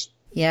updates.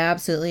 Yeah,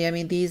 absolutely. I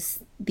mean, these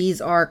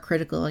are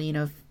critical,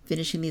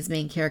 finishing these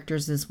main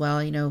characters as well.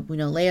 We know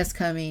Leia's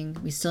coming.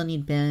 We still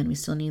need Ben. We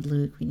still need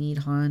Luke. We need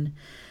Han.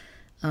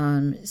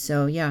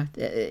 So yeah,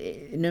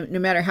 no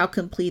matter how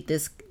complete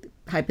this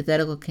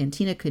hypothetical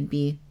Cantina could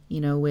be,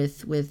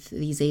 with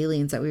these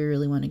aliens that we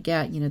really want to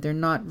get, they're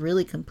not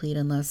really complete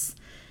unless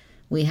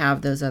we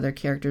have those other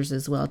characters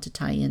as well to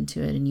tie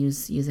into it and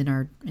use in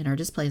our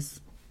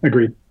displays.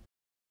 Agreed.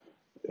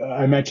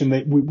 I mentioned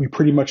that we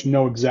pretty much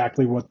know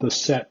exactly what the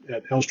set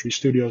at Elstree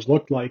Studios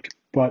looked like,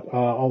 but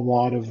a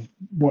lot of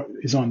what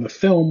is on the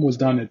film was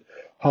done at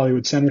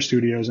Hollywood Center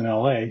Studios in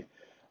LA.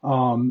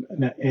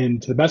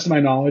 And to the best of my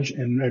knowledge,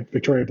 and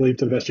Victoria, I believe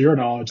to the best of your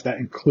knowledge, that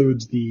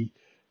includes the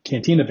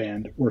Cantina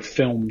Band weren't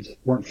filmed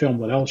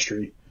at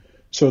Elstree.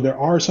 So there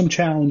are some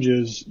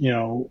challenges,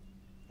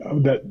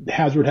 that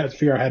Hasbro has to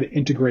figure out how to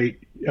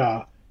integrate.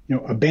 A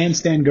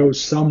bandstand goes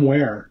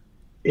somewhere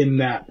in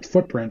that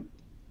footprint,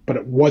 but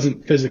it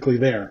wasn't physically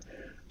there.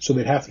 So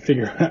they'd have to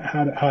figure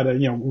out how to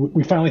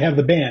we finally have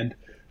the band.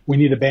 We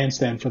need a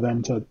bandstand for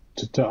them to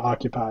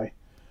occupy.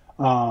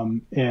 I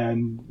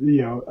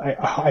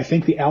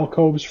think the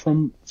alcoves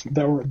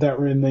that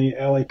were in the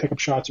LA pickup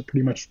shots are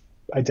pretty much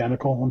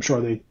identical. I'm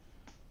sure they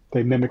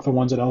mimic the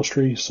ones at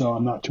Elstree, so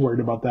I'm not too worried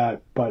about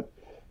that. But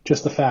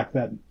just the fact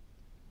that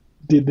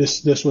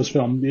this was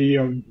filmed,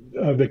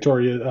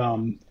 Victoria,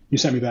 you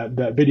sent me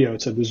that video.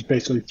 It said there's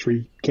basically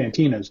 3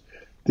 cantinas.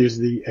 There's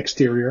the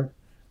exterior,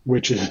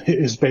 which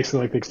is basically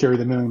like the exterior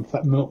of the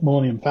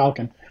Millennium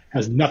Falcon,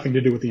 has nothing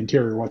to do with the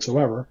interior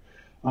whatsoever.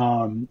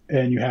 And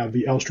you have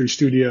the Elstree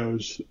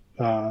Studios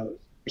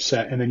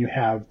set, and then you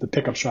have the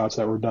pickup shots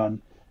that were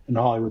done in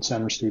the Hollywood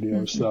Center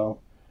Studios. Mm-hmm. So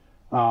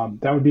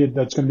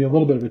that's going to be a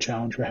little bit of a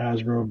challenge for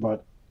Hasbro,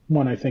 but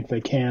one I think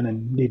they can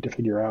and need to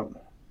figure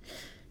out.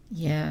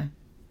 Yeah,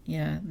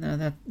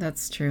 no,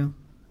 that's true.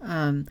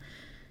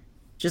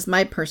 Just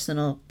my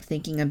personal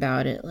thinking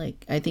about it,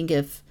 like I think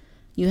if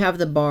you have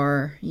the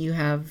bar, you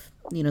have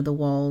the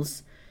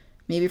walls.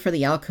 Maybe for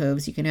the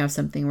alcoves, you can have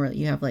something where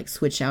you have like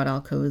switch out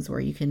alcoves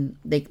where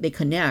they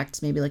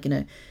connect. Maybe like in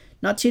a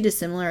not too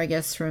dissimilar, I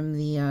guess, from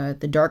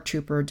the Dark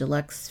Trooper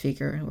Deluxe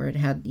figure where it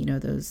had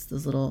those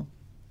little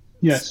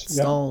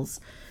stalls.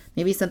 Yep.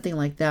 Maybe something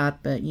like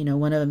that. But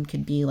one of them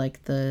could be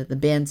like the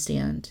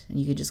bandstand, and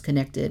you could just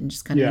connect it and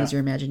just kind of use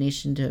your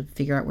imagination to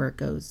figure out where it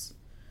goes.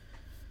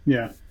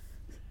 Yeah,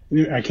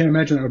 I can't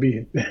imagine that would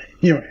be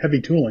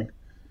heavy tooling.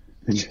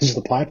 It's just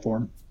the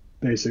platform,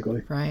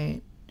 basically.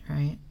 Right.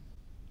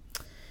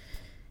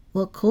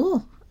 Well,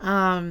 cool.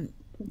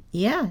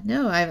 Yeah,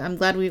 no, I'm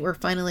glad we were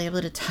finally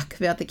able to talk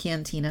about the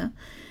Cantina.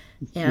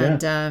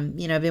 And,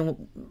 I've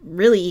been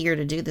really eager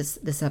to do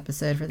this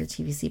episode for the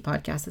TVC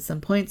podcast at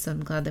some point. So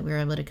I'm glad that we were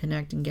able to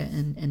connect and get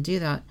and do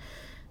that.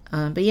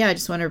 But yeah, I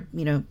just want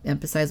to,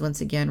 emphasize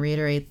once again,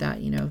 reiterate that,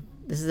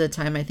 this is a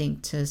time I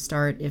think to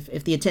start.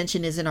 If the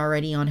attention isn't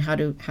already on how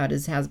do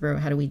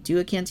we do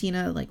a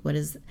Cantina? Like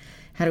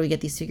how do we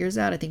get these figures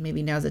out? I think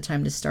maybe now's the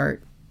time to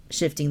start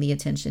shifting the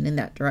attention in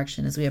that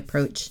direction as we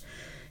approach,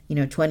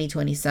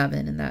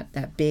 2027 and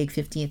that big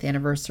 50th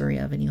anniversary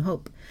of A New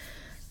Hope.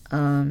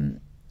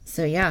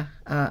 So yeah,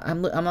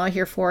 I'm all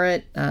here for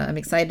it. I'm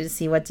excited to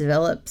see what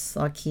develops.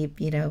 I'll keep,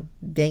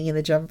 banging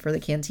the drum for the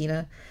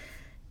Cantina,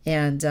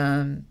 and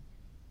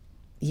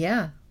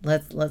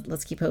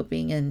let's keep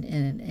hoping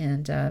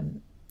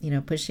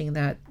and pushing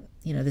that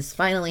this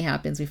finally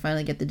happens. We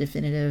finally get the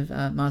definitive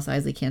Mos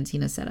Eisley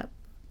Cantina setup.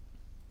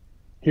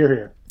 Hear,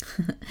 hear.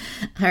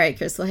 All right,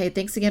 Chris. Well, hey,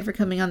 thanks again for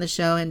coming on the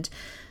show. And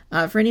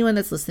for anyone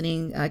that's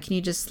listening, can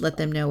you just let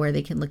them know where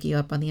they can look you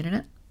up on the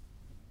internet?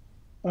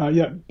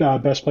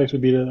 Best place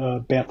would be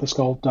to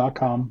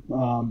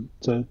banthaskull.com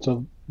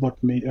to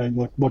look me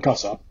look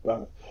us up.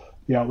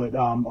 The outlet.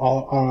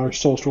 All our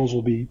socials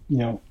will be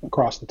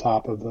across the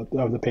top of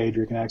the page.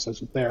 You can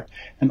access it there.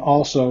 And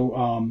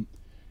also,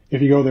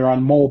 if you go there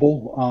on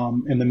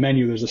mobile, in the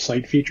menu there's a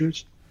site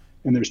features,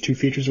 and there's two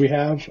features we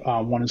have.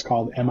 One is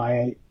called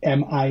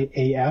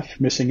MIAF,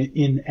 missing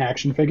in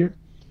action figure,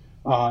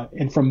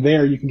 and from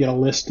there you can get a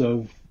list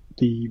of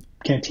the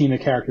Cantina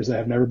characters that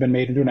have never been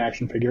made into an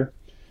action figure.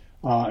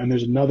 And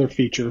there's another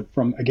feature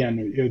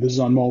this is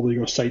on mobile. You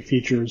go site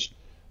features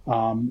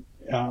from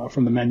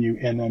the menu,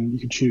 and then you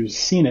can choose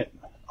Seen It.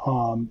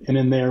 And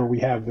in there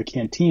we have the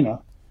Cantina.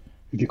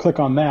 If you click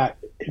on that,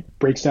 it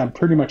breaks down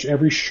pretty much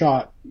every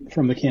shot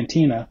from the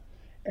Cantina,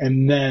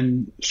 and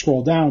then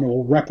scroll down, it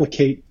will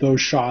replicate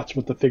those shots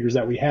with the figures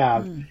that we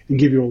have and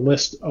give you a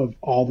list of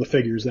all the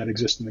figures that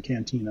exist in the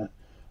Cantina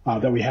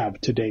that we have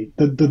to date.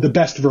 The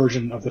best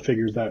version of the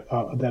figures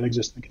that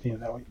exist in the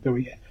Cantina that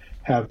we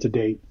have to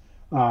date.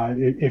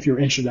 If you're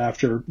interested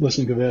after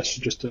listening to this,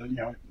 just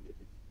to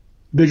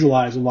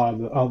visualize a lot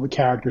of the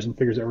characters and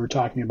figures that we're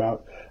talking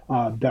about,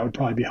 that would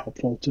probably be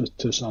helpful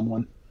to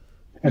someone.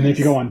 And then if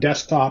you go on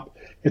desktop,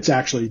 it's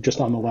actually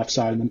just on the left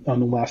side. And on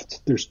the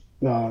left, there's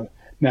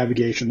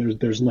navigation.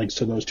 There's links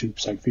to those two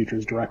site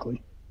features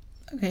directly.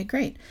 Okay,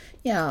 great.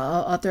 Yeah,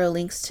 I'll throw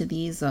links to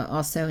these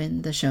also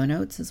in the show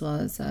notes, as well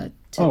as to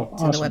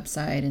the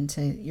website and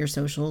to your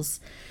socials.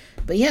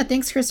 But yeah,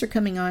 thanks, Chris, for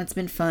coming on. It's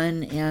been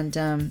fun. And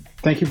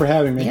thank you for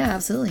having me. Yeah,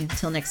 absolutely.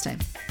 Until next time.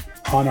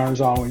 Honor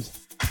as always.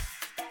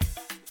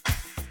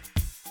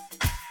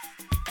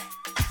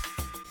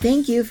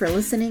 Thank you for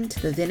listening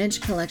to the Vintage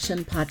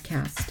Collection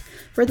podcast.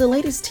 For the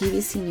latest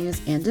TVC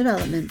news and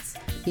developments,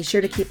 be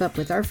sure to keep up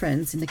with our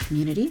friends in the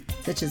community,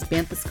 such as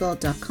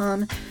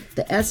banthaskull.com,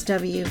 the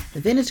SW, the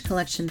Vintage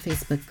Collection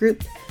Facebook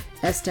group,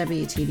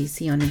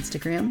 SWTVC on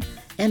Instagram,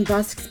 and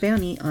Bosk's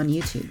Bounty on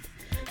YouTube.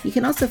 You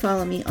can also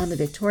follow me on the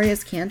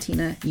Victoria's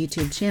Cantina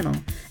YouTube channel,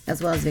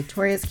 as well as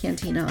Victoria's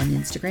Cantina on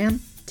Instagram,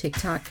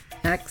 TikTok,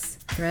 X,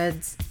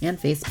 Threads, and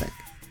Facebook.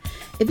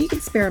 If you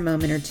can spare a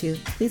moment or two,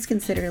 please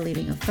consider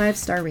leaving a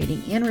 5-star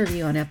rating and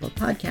review on Apple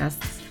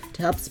Podcasts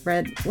to help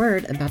spread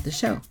word about the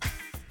show.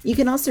 You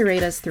can also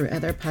rate us through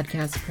other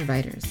podcast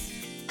providers.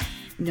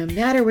 No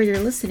matter where you're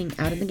listening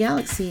out in the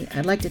galaxy,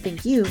 I'd like to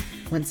thank you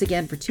once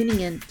again for tuning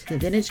in to the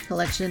Vintage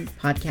Collection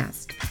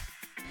podcast.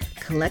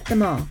 Collect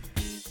them all,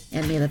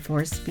 and may the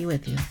Force be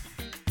with you.